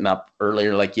start getting up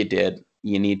earlier like you did.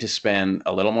 You need to spend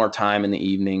a little more time in the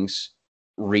evenings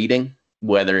reading,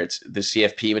 whether it's the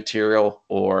CFP material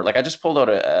or like I just pulled out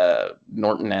a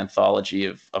Norton anthology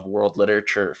of world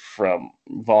literature from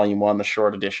volume 1, the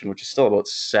short edition, which is still about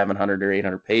 700 or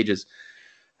 800 pages.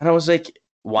 And I was like,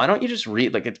 why don't you just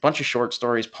read like it's a bunch of short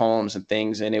stories, poems and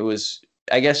things. And it was,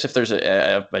 I guess if there's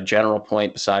a general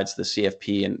point besides the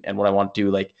CFP and what I want to do,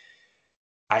 like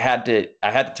I had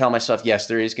to tell myself, yes,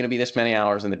 there is going to be this many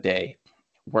hours in the day.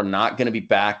 We're not going to be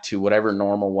back to whatever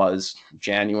normal was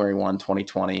January 1,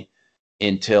 2020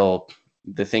 until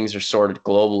the things are sorted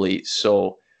globally.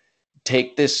 So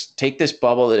take this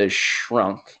bubble that has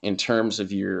shrunk in terms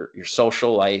of your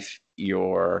social life,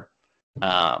 your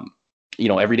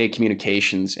everyday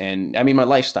communications, and I mean my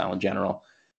lifestyle in general,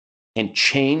 and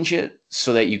change it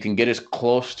so that you can get as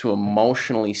close to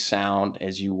emotionally sound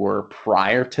as you were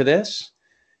prior to this.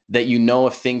 That, you know,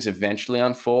 if things eventually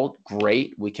unfold,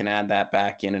 great, we can add that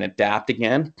back in and adapt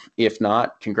again. If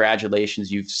not, congratulations,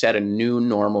 you've set a new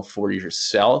normal for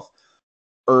yourself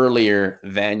earlier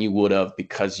than you would have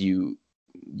because you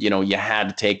had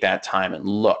to take that time and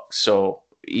look. So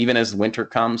even as winter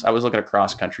comes, I was looking at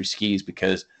cross country skis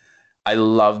because I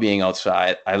love being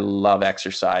outside. I love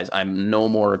exercise. I'm no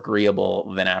more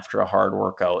agreeable than after a hard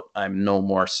workout. I'm no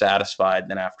more satisfied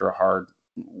than after a hard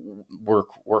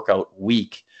workout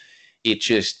week.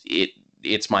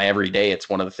 It's my everyday. It's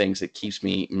one of the things that keeps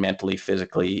me mentally,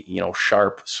 physically,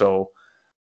 sharp. So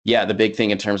yeah, the big thing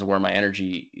in terms of where my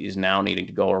energy is now needing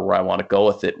to go or where I want to go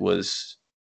with it was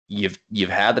you've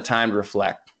had the time to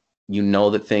reflect. You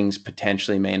know that things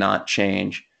potentially may not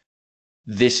change.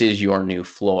 This is your new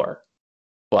floor,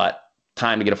 but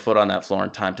time to get a foot on that floor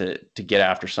and time to get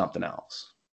after something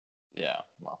else. Yeah.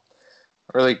 Well,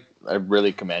 I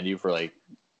really commend you for like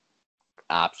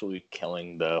absolutely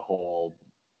killing the whole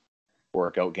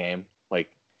workout game.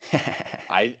 Like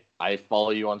I follow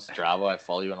you on Strava. I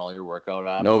follow you on all your workout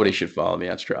apps. Nobody should follow me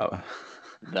on Strava.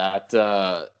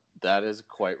 That is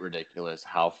quite ridiculous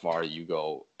how far you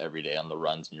go every day on the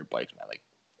runs and your bikes, man. Like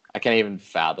I can't even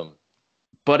fathom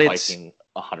biking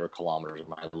 100 kilometers in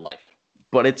my life.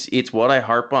 But it's what I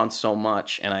harp on so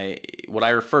much, and what I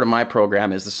refer to my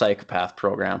program as the psychopath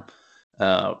program.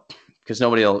 Because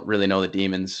nobody will really know the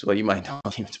demons. Well, you might know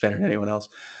the demons better than anyone else.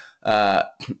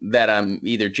 That I'm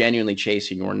either genuinely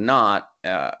chasing or not.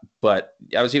 But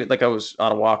I was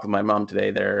on a walk with my mom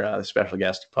today. There, the special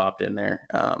guest who popped in there.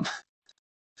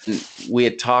 We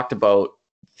had talked about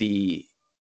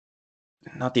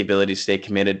not the ability to stay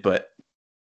committed, but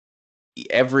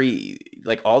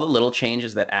all the little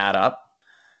changes that add up.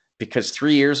 Because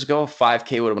 3 years ago,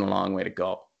 5K would have been a long way to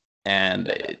go,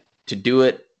 and to do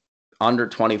it under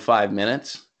 25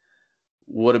 minutes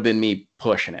would have been me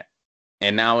pushing it.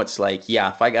 And now it's like,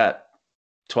 yeah, if I got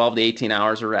 12 to 18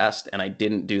 hours of rest and I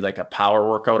didn't do like a power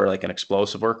workout or like an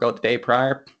explosive workout the day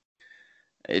prior,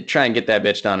 I'd try and get that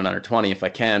bitch done in under 20 if I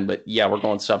can. But yeah, we're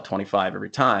going sub 25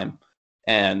 every time.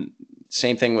 And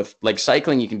same thing with like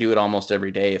cycling. You can do it almost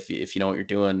every day if you know what you're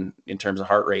doing in terms of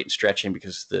heart rate and stretching,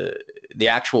 because the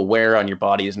actual wear on your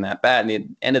body isn't that bad. And at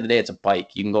the end of the day, it's a bike.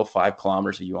 You can go 5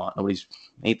 kilometers if you want. Nobody's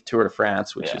made the Tour de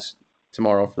France, which is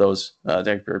tomorrow for those. They're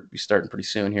going to be starting pretty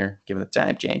soon here, given the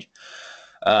time change.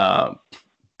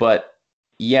 But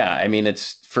yeah, I mean,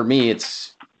 for me,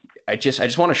 I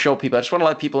just want to show people. I just want to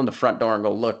let people in the front door and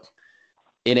go, look,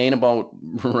 it ain't about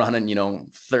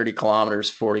running, 30 kilometers,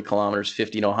 40 kilometers,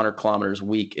 50, 100 kilometers a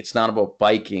week. It's not about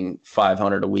biking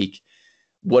 500 a week.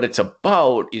 What it's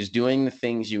about is doing the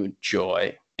things you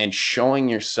enjoy and showing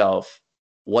yourself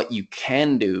what you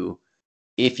can do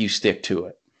if you stick to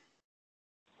it.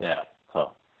 Yeah.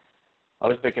 So I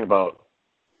was thinking about,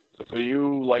 so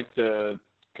you like to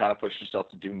kind of push yourself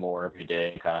to do more every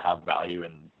day and kind of have value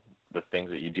in the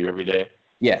things that you do every day?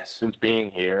 Yes. Since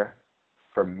being here,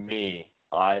 for me,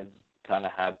 I've kind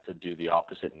of had to do the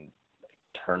opposite and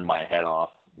turn my head off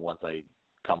once I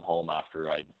come home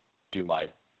after I do my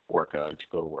workout,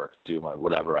 go to work, do my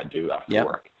whatever I do after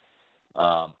work.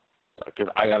 Because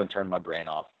I got to turn my brain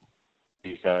off,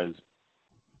 because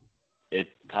it's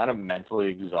kind of mentally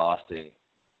exhausting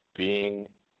being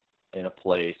in a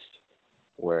place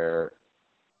where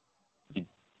you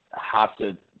have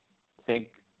to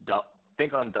think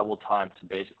on double time to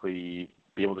basically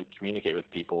be able to communicate with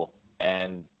people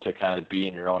and to kind of be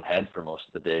in your own head for most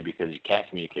of the day because you can't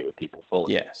communicate with people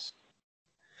fully. Yes.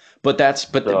 But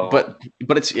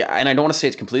it's, yeah, and I don't want to say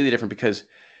it's completely different because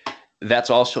that's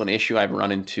also an issue I've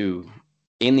run into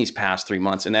in these past 3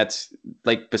 months. And that's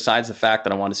like, besides the fact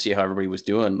that I want to see how everybody was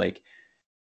doing, like,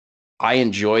 I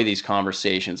enjoy these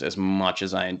conversations as much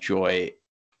as I enjoy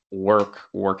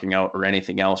working out, or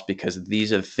anything else, because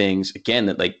these are things, again,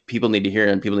 that like people need to hear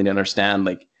and people need to understand.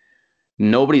 Like,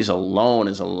 nobody's alone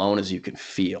as you can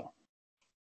feel.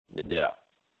 Yeah.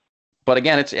 But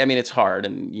again, it's hard.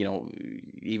 And,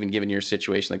 even given your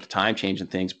situation, like the time change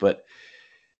and things, but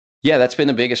yeah, that's been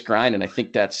the biggest grind. And I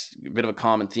think that's a bit of a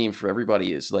common theme for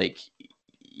everybody is like,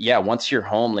 yeah, once you're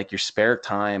home, like your spare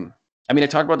time. I mean, I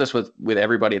talked about this with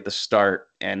everybody at the start,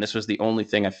 and this was the only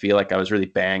thing I feel like I was really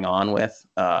bang on with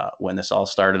when this all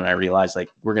started. And I realized like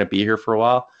we're going to be here for a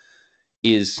while,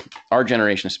 is our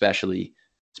generation, especially,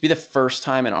 to be the first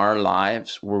time in our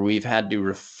lives where we've had to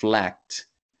reflect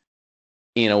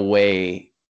in a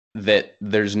way that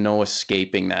there's no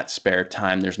escaping that spare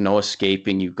time. There's no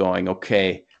escaping you going,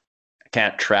 okay, I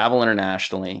can't travel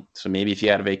internationally. So maybe if you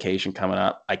had a vacation coming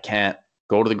up, I can't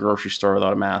go to the grocery store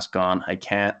without a mask on. I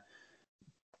can't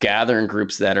gather in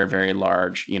groups that are very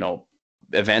large.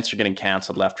 Events are getting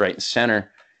canceled left, right, and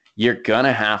center. You're going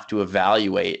to have to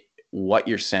evaluate what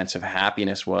your sense of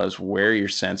happiness was, where your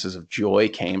senses of joy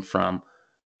came from,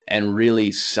 and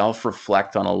really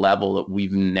self-reflect on a level that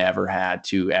we've never had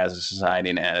to as a society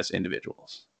and as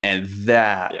individuals. And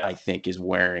that, I think, is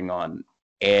wearing on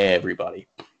everybody.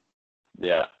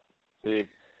 Yeah. See,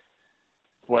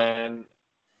 for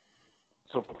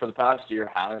the past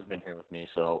year, Hannah's been here with me,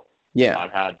 so yeah,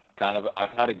 I've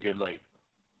had a good like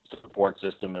support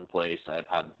system in place. I've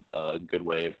had a good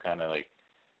way of kind of like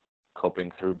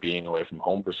coping through being away from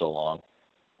home for so long.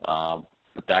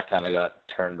 But that kind of got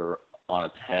turned on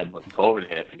its head when COVID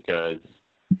hit, because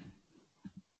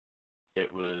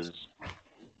it was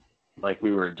like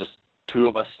we were just two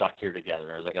of us stuck here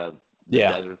together. It was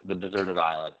like the deserted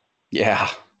island. Yeah.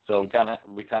 So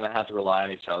we kind of had to rely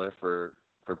on each other for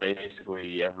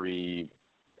basically everything.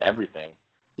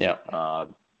 Yeah.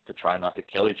 To try not to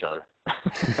kill each other.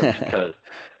 Because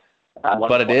At one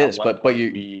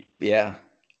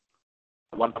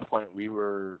point we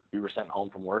were sent home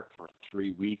from work for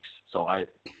 3 weeks. So I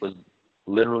was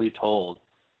literally told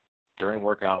during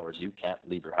work hours, you can't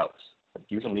leave your house.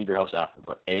 You can leave your house after,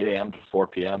 but 8 a.m. to 4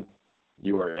 p.m.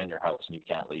 you are in your house and you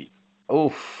can't leave.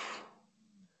 Oof.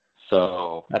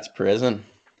 So that's prison.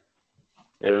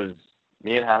 It was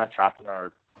me and Hannah trapped in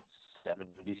our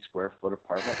 70 square foot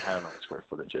apartment. I don't know what square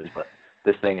footage is, but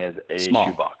this thing is a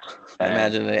shoebox. I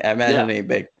imagine it ain't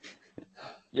big.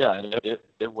 Yeah, and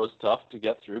it was tough to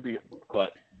get through,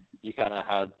 but you kind of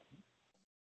had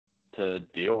to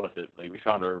deal with it. Like, we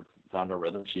found our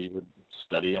rhythm. She would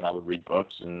study and I would read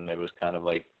books, and it was kind of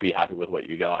like, be happy with what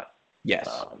you got. Yes.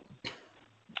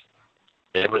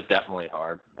 It was definitely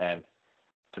hard, and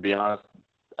to be honest,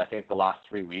 I think the last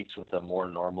 3 weeks with a more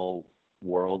normal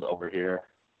world over here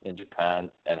in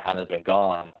Japan, and Hannah's been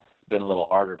gone, been a little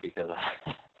harder because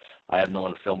I have no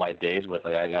one to fill my days with.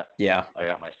 Like, I got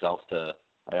myself to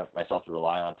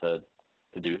rely on to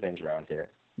do things around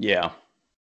here. Yeah.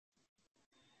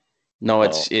 No,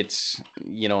 it's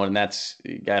and that's,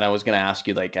 and I was going to ask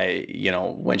you, like,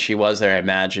 when she was there, I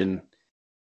imagine,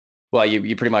 well,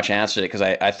 you pretty much answered it, because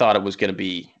I thought it was going to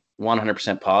be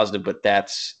 100% positive, but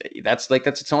that's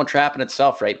its own trap in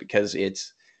itself, right? Because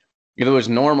if it was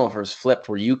normal, if it was flipped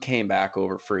where you came back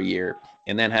over for a year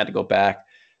and then had to go back,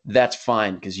 that's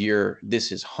fine, because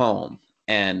this is home.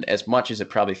 And as much as it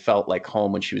probably felt like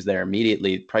home when she was there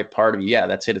immediately, probably part of you,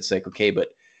 that's it. It's like, okay,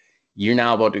 but you're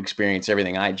now about to experience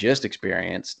everything I just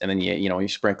experienced. And then you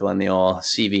sprinkle in the old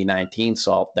CV19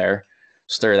 salt there,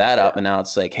 stir that up. And now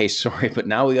it's like, hey, sorry, but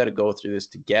now we got to go through this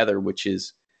together, which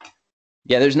is,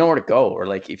 there's nowhere to go. Or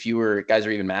like, if guys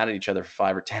are even mad at each other for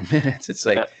 5 or 10 minutes, it's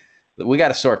like, we got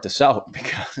to sort this out,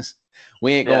 because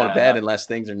we ain't going to bed unless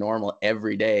things are normal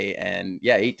every day. And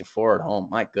 8 to 4 at home.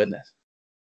 My goodness.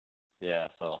 Yeah.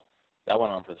 So that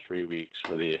went on for 3 weeks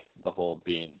for the whole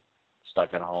being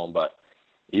stuck at home. But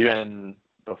even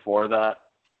before that,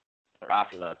 or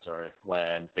after that, sorry,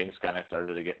 when things kind of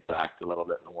started to get back to a little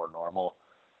bit more normal,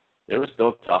 it was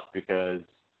still tough, because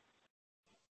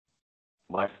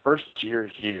my first year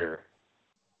here,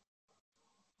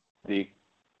 there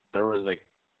was like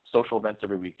social events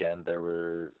every weekend. There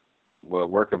were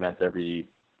work events every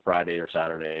Friday or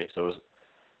Saturday. So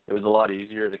it was a lot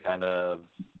easier to kind of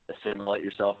assimilate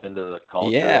yourself into the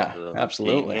culture. Yeah, into the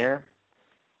absolutely. routine here.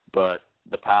 But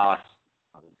the past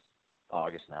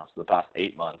August now, so the past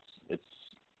 8 months,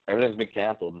 everything's been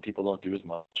canceled and people don't do as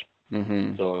much.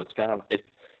 Mm-hmm. So it's kind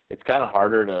of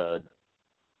harder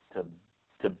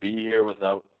to be here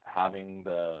without having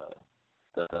the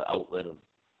outlet of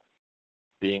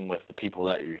being with the people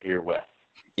that you're here with.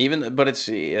 But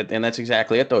and that's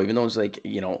exactly it though. Even though it's like,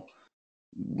 you know,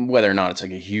 whether or not it's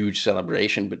like a huge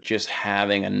celebration, but just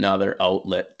having another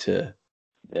outlet to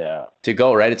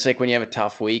go, right? It's like when you have a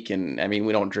tough week, and I mean,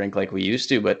 we don't drink like we used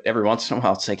to, but every once in a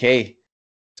while it's like, hey,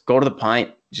 let's go to the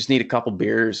pint. Just need a couple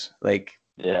beers. Like,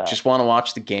 just want to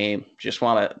watch the game. Just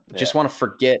want to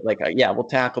forget. Like, we'll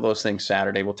tackle those things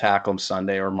Saturday. We'll tackle them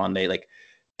Sunday or Monday. Like,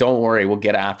 don't worry, we'll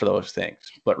get after those things.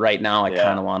 But right now, I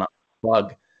kind of want to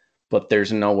unplug, but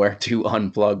there's nowhere to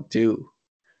unplug to.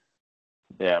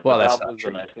 Yeah. Well, that was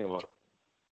the nice thing about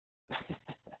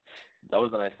that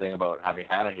was the nice thing about having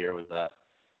Hannah here was that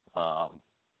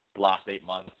the last 8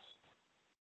 months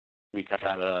we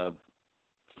kind of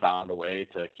found a way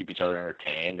to keep each other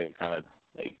entertained and kind of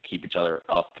like keep each other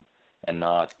up and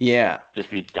not just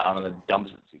be down in the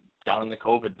dumps, down in the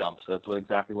COVID dumps. That's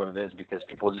exactly what it is, because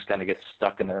people just kind of get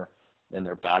stuck in their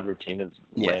bad routine of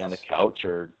laying on the couch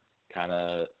or kind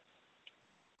of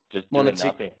just doing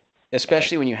nothing.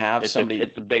 Especially when you have somebody.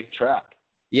 It's a big track.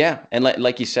 Yeah, and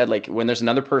like you said, like when there's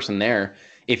another person there,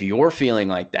 if you're feeling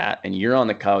like that and you're on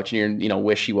the couch and you're, you know,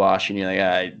 wishy-washy and you're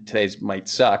like, today's might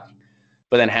suck,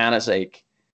 but then Hannah's like,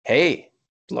 hey,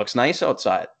 looks nice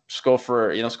outside. Let's go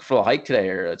for a hike today,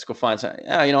 or let's go find something.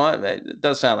 Yeah, you know what? It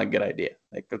does sound like a good idea.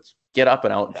 Like, let's get up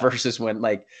and out versus when,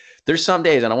 like, there's some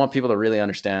days, and I want people to really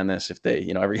understand this if they,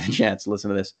 you know, ever get a chance to listen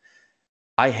to this.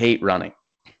 I hate running.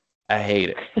 I hate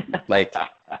it. Like,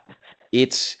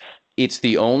 it's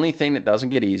the only thing that doesn't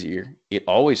get easier. It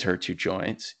always hurts your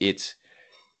joints.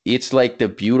 It's like the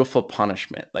beautiful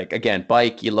punishment. Like, again,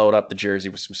 bike, you load up the jersey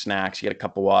with some snacks, you get a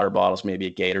couple water bottles, maybe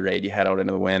a Gatorade, you head out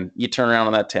into the wind, you turn around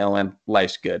on that tailwind,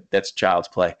 life's good. That's child's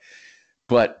play.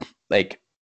 But like,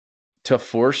 to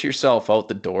force yourself out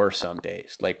the door some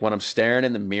days, like when I'm staring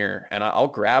in the mirror and I'll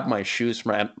grab my shoes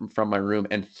from my room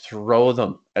and throw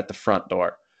them at the front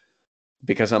door,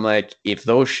 because I'm like, if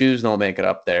those shoes don't make it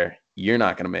up there, you're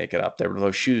not going to make it up there. But if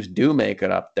those shoes do make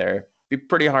it up there, be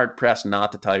pretty hard pressed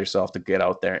not to tell yourself to get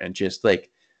out there and just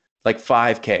like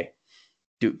 5K,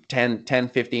 do 10,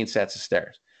 15 sets of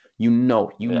stairs. You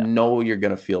know you're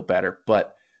going to feel better.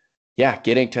 But yeah,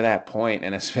 getting to that point,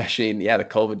 and especially, the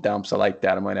COVID dumps, I like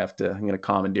that. I'm going to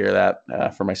commandeer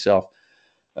that for myself.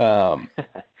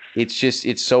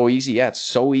 It's so easy. Yeah, it's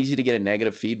so easy to get a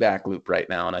negative feedback loop right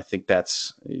now. And I think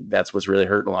that's what's really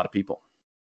hurting a lot of people.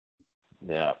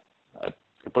 Yeah, I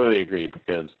completely agree,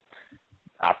 because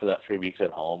after that 3 weeks at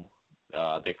home,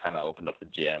 they kind of opened up the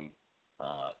gym.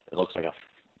 It looks like a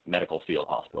medical field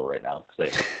hospital right now, because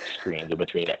they have screens in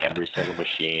between every single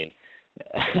machine.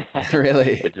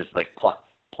 Really? It's just like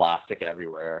plastic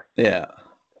everywhere. Yeah.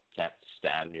 Can't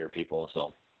stand near people.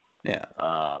 So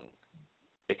yeah.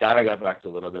 It kind of got back to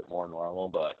a little bit more normal,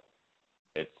 but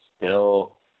it's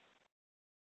still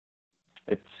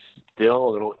a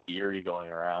little eerie going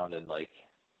around and like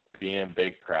being in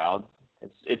big crowds.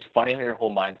 It's funny how your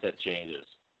whole mindset changes.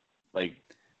 Like,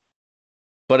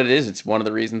 but it's one of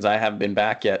the reasons I haven't been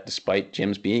back yet, despite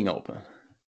gyms being open.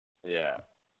 Yeah.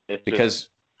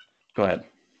 Go ahead.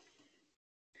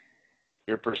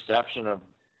 Your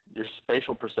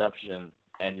spatial perception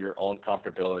and your own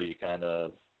comfortability kind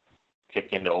of kick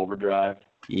into overdrive.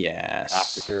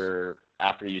 Yes.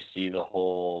 After you see how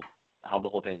the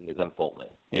whole thing is unfolding.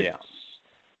 Yeah.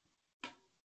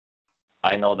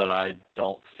 I know that I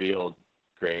don't feel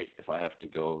great if I have to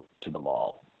go to the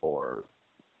mall or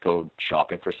go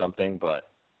shopping for something, but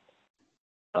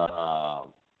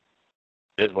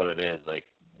it is what it is. Like,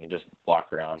 you just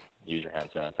walk around, use your hand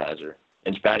sanitizer.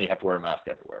 In Japan, you have to wear a mask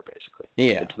everywhere, basically.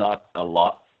 Yeah. It's not a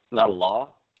law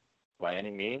by any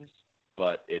means,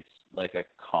 but it's like a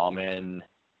common.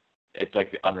 It's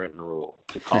like the unwritten rule.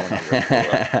 It's a common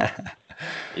unwritten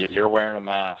rule. You're wearing a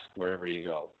mask wherever you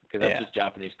go, because that's just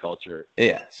Japanese culture.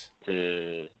 Yes.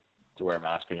 To wear a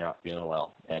mask when you're not feeling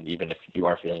well, and even if you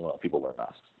are feeling well, people wear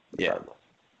masks. Yeah.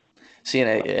 See,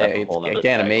 and it's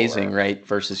again amazing, right?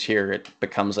 Versus here, it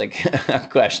becomes like a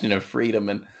question of freedom.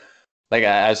 And like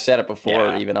I said it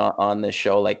before, even on this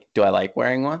show, like, do I like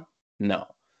wearing one? No.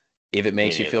 If it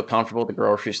makes you feel comfortable at the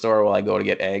grocery store while I go to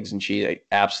get eggs and cheese,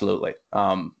 absolutely.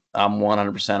 I'm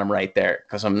 100%. I'm right there,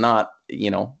 because I'm not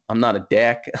a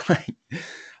dick.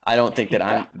 I don't think that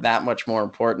I'm that much more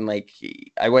important. Like,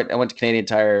 I went to Canadian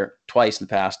Tire twice in the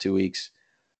past 2 weeks.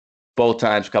 Both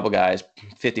times, a couple guys,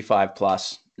 55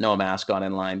 plus, no mask on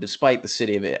in line, despite the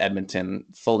city of Edmonton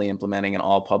fully implementing in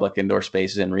all public indoor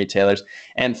spaces and retailers.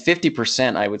 And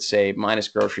 50%, I would say, minus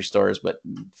grocery stores, but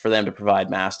for them to provide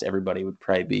masks to everybody would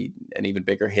probably be an even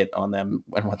bigger hit on them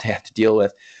and what they have to deal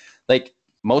with. Like,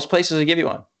 most places will give you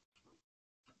one.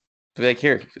 Be like,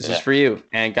 here, this is for you.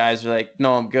 And guys are like,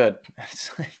 no, I'm good.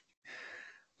 It's like,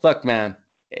 look, man,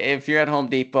 if you're at Home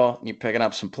Depot and you're picking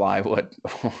up some plywood,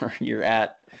 or you're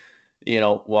at,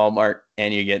 Walmart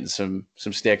and you're getting some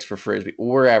sticks for Frisbee,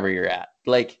 wherever you're at,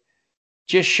 like,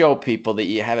 just show people that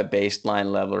you have a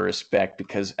baseline level of respect,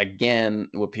 because again,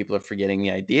 what people are forgetting,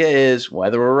 the idea is,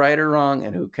 whether we're right or wrong,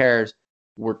 and who cares,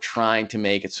 we're trying to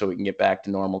make it so we can get back to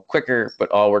normal quicker,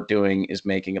 but all we're doing is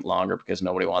making it longer because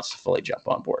nobody wants to fully jump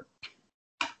on board.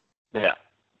 Yeah.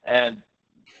 And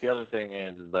the other thing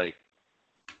is like,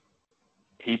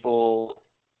 people,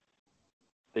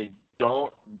 they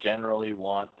don't generally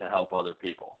want to help other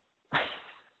people.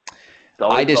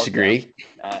 I disagree.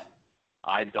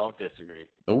 I don't disagree.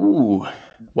 Ooh,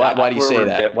 why do you say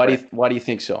that? Why do you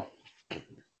think so?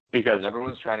 Because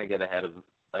everyone's trying to get ahead of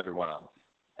everyone else,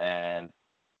 and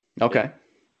okay.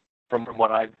 From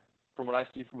what I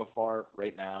see from afar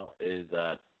right now is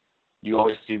that you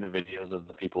always see the videos of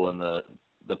the people in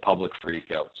the public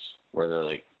freakouts where they're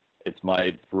like, "It's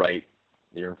my right.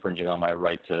 You're infringing on my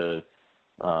right to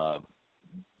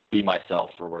be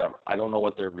myself," or whatever. I don't know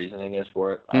what their reasoning is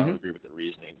for it. I don't agree with the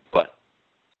reasoning, but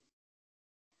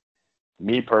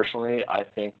me personally, I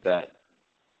think that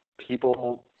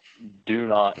people do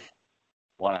not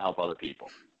want to help other people.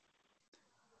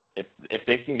 If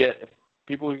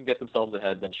people can get themselves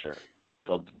ahead, then sure,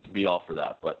 they'll be all for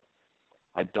that. But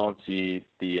I don't see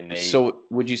the innate. So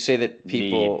would you say that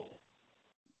people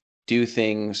do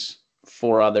things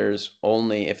for others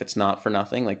only if it's not for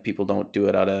nothing? Like, people don't do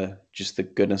it out of just the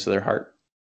goodness of their heart?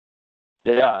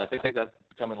 Yeah, I think that's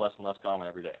becoming less and less common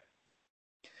every day.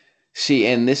 See,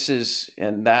 and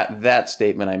that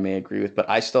statement I may agree with, but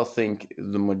I still think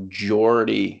the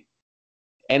majority,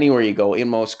 anywhere you go, in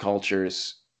most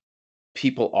cultures,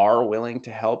 people are willing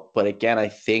to help. But again, I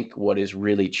think what is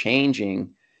really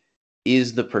changing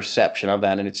is the perception of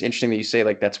that. And it's interesting that you say,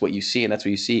 like, that's what you see and that's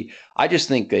what you see. I just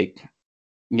think, like,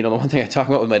 the one thing I talk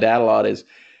about with my dad a lot is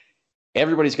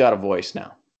everybody's got a voice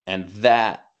now. And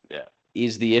that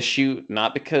is the issue,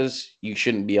 not because you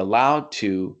shouldn't be allowed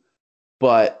to,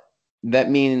 but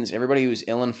that means everybody who's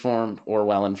ill-informed or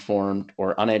well-informed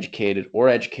or uneducated or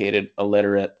educated,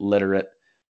 illiterate, literate,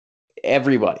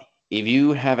 everybody, if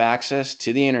you have access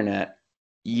to the internet,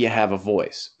 you have a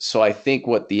voice. So I think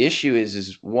what the issue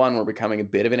is one, we're becoming a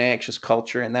bit of an anxious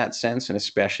culture in that sense, and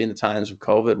especially in the times of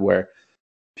COVID, where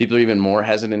people are even more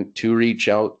hesitant to reach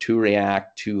out, to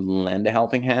react, to lend a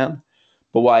helping hand.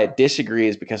 But why I disagree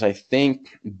is because I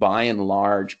think, by and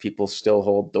large, people still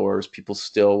hold doors. People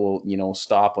still will,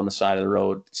 stop on the side of the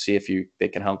road, see if they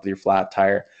can help with your flat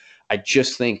tire. I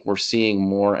just think we're seeing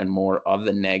more and more of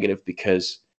the negative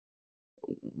because,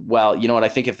 well, you know what? I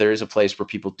think if there is a place where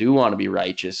people do want to be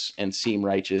righteous and seem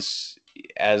righteous,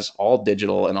 as all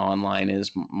digital and online is,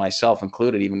 myself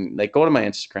included, even, like, go to my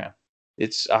Instagram.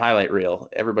 It's a highlight reel.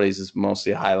 Everybody's is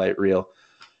mostly a highlight reel.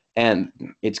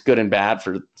 And it's good and bad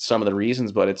for some of the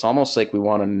reasons, but it's almost like we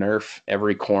want to nerf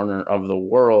every corner of the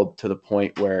world to the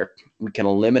point where we can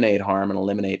eliminate harm and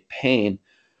eliminate pain.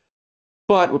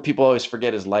 But what people always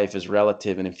forget is life is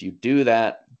relative. And if you do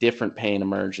that, different pain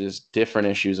emerges, different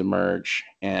issues emerge.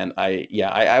 And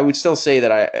I would still say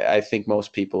that I think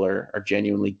most people are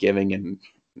genuinely giving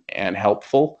and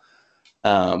helpful.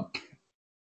 But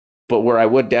where I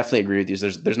would definitely agree with you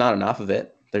is there's not enough of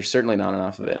it. There's certainly not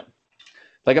enough of it.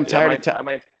 Like, I'm tired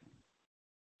of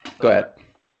Go ahead.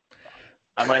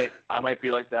 I might be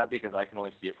like that because I can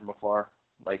only see it from afar.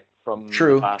 Like, from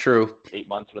the past 8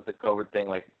 months with the COVID thing,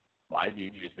 like, I do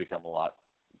just become a lot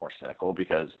more cynical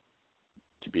because,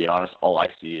 to be honest, all I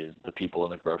see is the people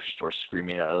in the grocery store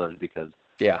screaming at others because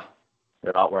they're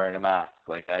not wearing a mask.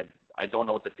 Like, I don't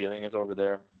know what the feeling is over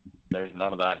there. There's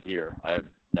none of that here. I've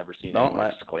never seen anyone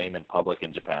exclaim in public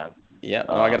in Japan. Yeah,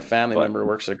 I got a family member who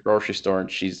works at a grocery store,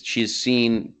 and she's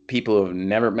seen people who have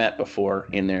never met before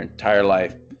in their entire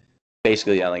life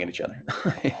basically yelling at each other.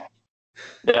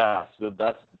 Yeah, so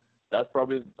that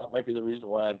might be the reason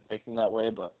why I'm thinking that way.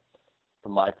 But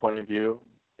from my point of view,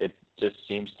 it just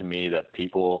seems to me that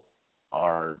people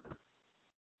are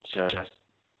just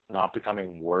not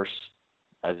becoming worse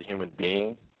as a human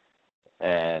being,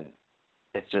 and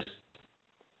it's just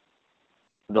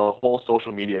the whole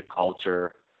social media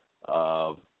culture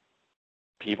of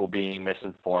people being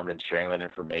misinformed and sharing that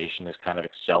information is kind of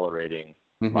accelerating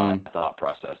my thought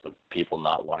process of people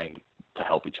not wanting to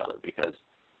help each other, because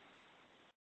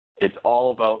it's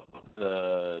all about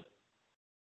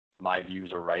my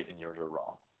views are right and yours are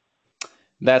wrong.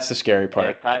 That's the scary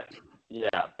part. Yeah,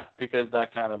 because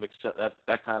that kind of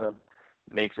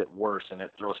makes it worse, and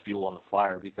it throws fuel on the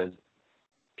fire because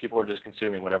people are just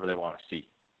consuming whatever they want to see.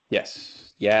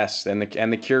 Yes, and the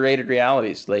curated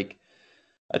realities. Like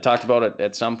I talked about it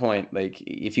at some point. Like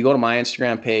if you go to my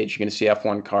Instagram page, you're gonna see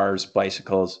F1 cars,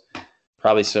 bicycles,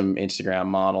 probably some Instagram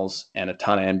models, and a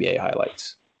ton of NBA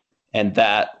highlights. And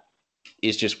that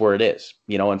is just where it is.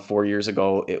 And 4 years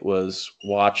ago it was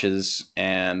watches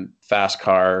and fast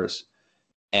cars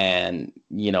and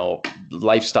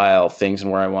lifestyle things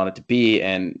and where I wanted to be.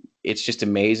 And it's just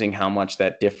amazing how much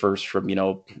that differs from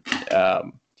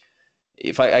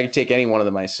if I could take any one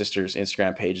of my sister's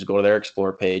Instagram pages, go to their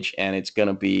explore page, and it's going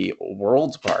to be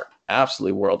worlds apart,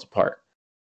 absolutely worlds apart.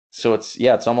 So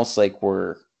it's almost like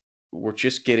we're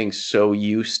just getting so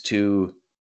used to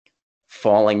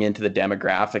falling into the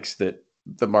demographics that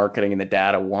the marketing and the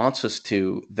data wants us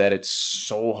to, that it's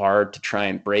so hard to try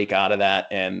and break out of that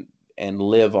and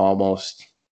live almost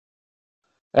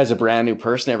as a brand new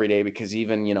person every day. Because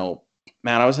even,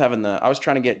 man, I was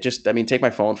trying to get take my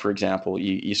phone, for example.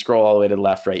 You scroll all the way to the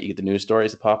left, right, you get the news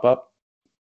stories that pop up.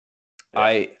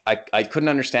 Yeah. I couldn't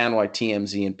understand why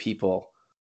TMZ and people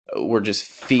were just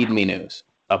feeding me news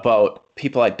about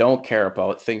people I don't care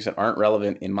about, things that aren't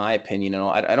relevant in my opinion.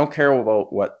 I don't care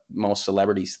about what most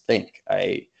celebrities think.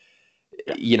 I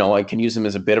can use them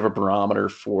as a bit of a barometer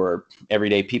for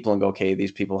everyday people and go, okay,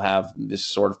 these people have this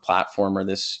sort of platform or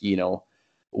this,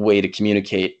 way to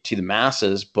communicate to the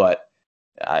masses. But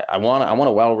I want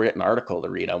a well-written article to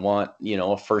read. I want,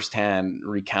 a firsthand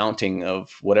recounting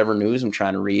of whatever news I'm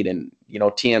trying to read. And,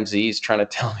 TMZ is trying to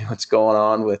tell me what's going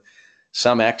on with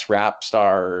some ex-rap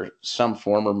star or some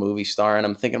former movie star. And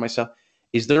I'm thinking to myself,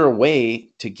 is there a way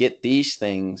to get these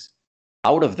things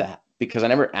out of that? Because I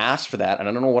never asked for that. And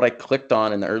I don't know what I clicked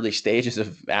on in the early stages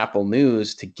of Apple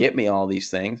News to get me all these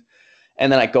things.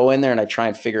 And then I go in there and I try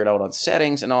and figure it out on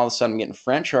settings, and all of a sudden I'm getting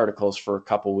French articles for a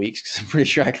couple of weeks because I'm pretty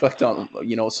sure I clicked on,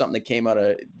 something that came out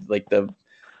of like the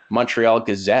Montreal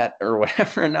Gazette or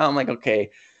whatever. And now I'm like,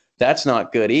 okay, that's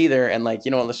not good either. And like,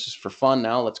 let's just for fun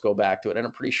now, let's go back to it. And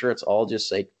I'm pretty sure it's all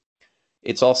just like,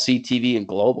 it's all CTV and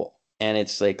global. And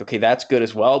it's like, okay, that's good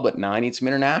as well, but now I need some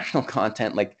international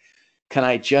content. Like, can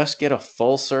I just get a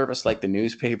full service like the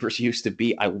newspapers used to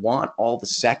be? I want all the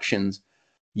sections.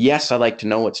 Yes, I like to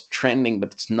know what's trending,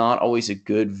 but it's not always a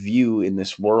good view in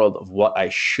this world of what I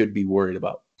should be worried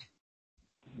about.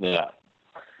 Yeah.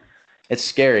 It's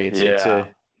scary. That's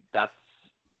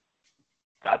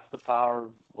the power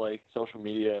of like social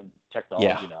media and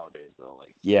technology nowadays, though.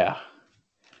 Like,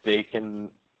 they can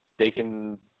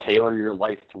tailor your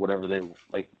life to whatever they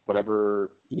like,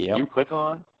 whatever you click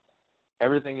on.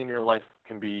 Everything in your life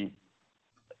can be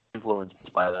influenced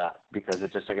by that, because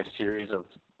it's just like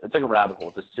it's like a rabbit hole.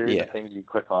 It's a series of things you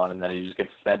click on, and then you just get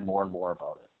fed more and more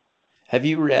about it. Have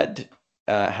you read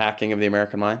Hacking of the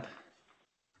American Mind?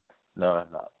 No,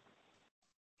 I'm not.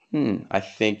 I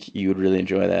think you would really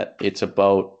enjoy that. It's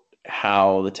about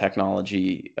how the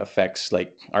technology affects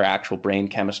like our actual brain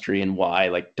chemistry and why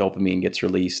like dopamine gets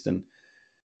released and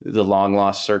the long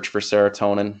lost search for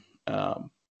serotonin.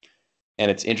 And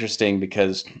it's interesting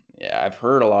because I've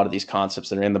heard a lot of these concepts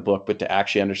that are in the book, but to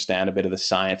actually understand a bit of the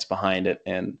science behind it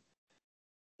and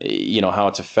how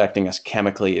it's affecting us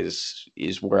chemically is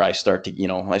where I start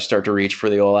to reach for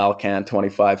the old Alcan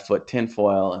 25-foot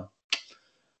tinfoil and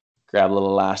grab a little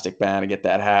elastic band and get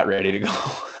that hat ready to go.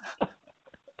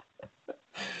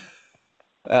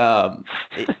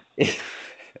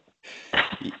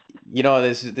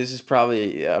 This is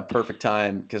probably a perfect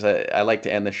time because I like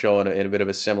to end the show in a bit of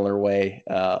a similar way.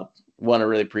 Want to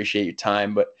really appreciate your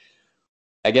time, but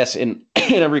I guess in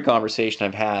every conversation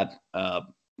I've had,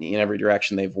 in every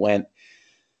direction they've went,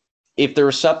 if there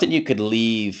was something you could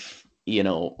leave,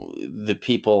 the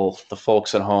people, the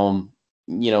folks at home,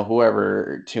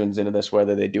 whoever tunes into this,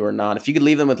 whether they do or not, if you could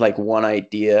leave them with like one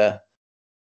idea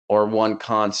or one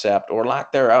concept or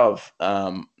lack thereof,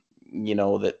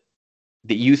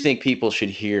 that you think people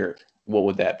should hear, what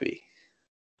would that be?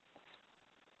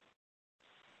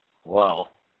 Well,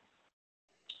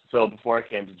 so before I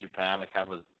came to Japan, I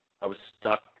was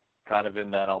stuck kind of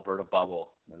in that Alberta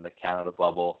bubble, in the Canada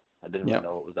bubble. I didn't really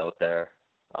know what was out there.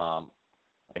 I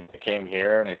came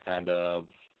here and it kind of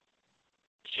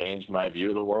changed my view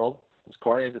of the world. As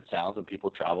corny as it sounds, when people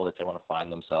travel, they want to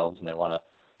find themselves and they want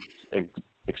to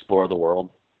explore the world.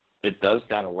 It does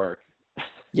kind of work.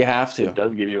 You have to. It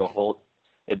does give you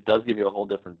a whole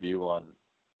different view on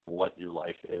what your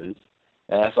life is.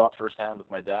 And I saw it firsthand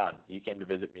with my dad. He came to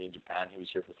visit me in Japan. He was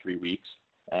here for 3 weeks,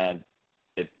 and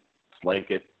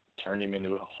like it turned him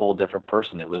into a whole different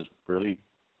person. It was really,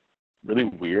 really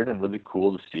weird and really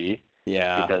cool to see.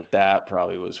 Yeah, because that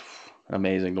probably was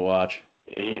amazing to watch.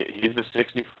 He's a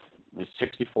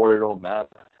 64-year-old man at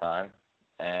the time,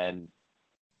 and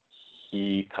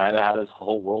he kind of had his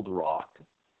whole world rocked.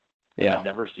 Yeah, I've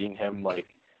never seen him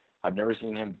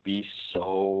be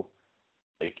so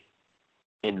like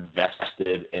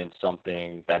invested in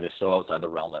something that is so outside the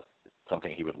realm that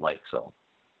something he would like. So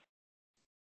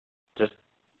just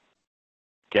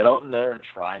get out in there and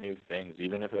try new things,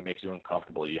 even if it makes you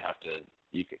uncomfortable. You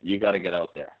got to get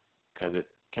out there, because it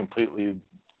completely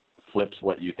flips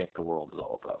what you think the world is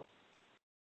all about.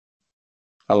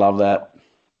 I love that.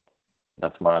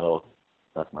 That's my little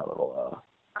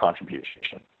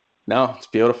contribution. No, it's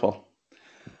beautiful.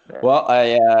 Yeah. Well,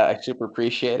 I super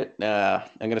appreciate it. I'm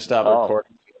going to stop the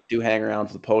recording. Do hang around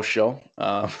for the post show.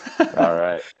 All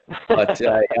right. But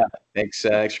yeah, thanks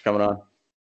for coming on.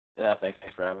 Yeah, thanks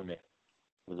for having me. It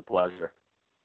was a pleasure.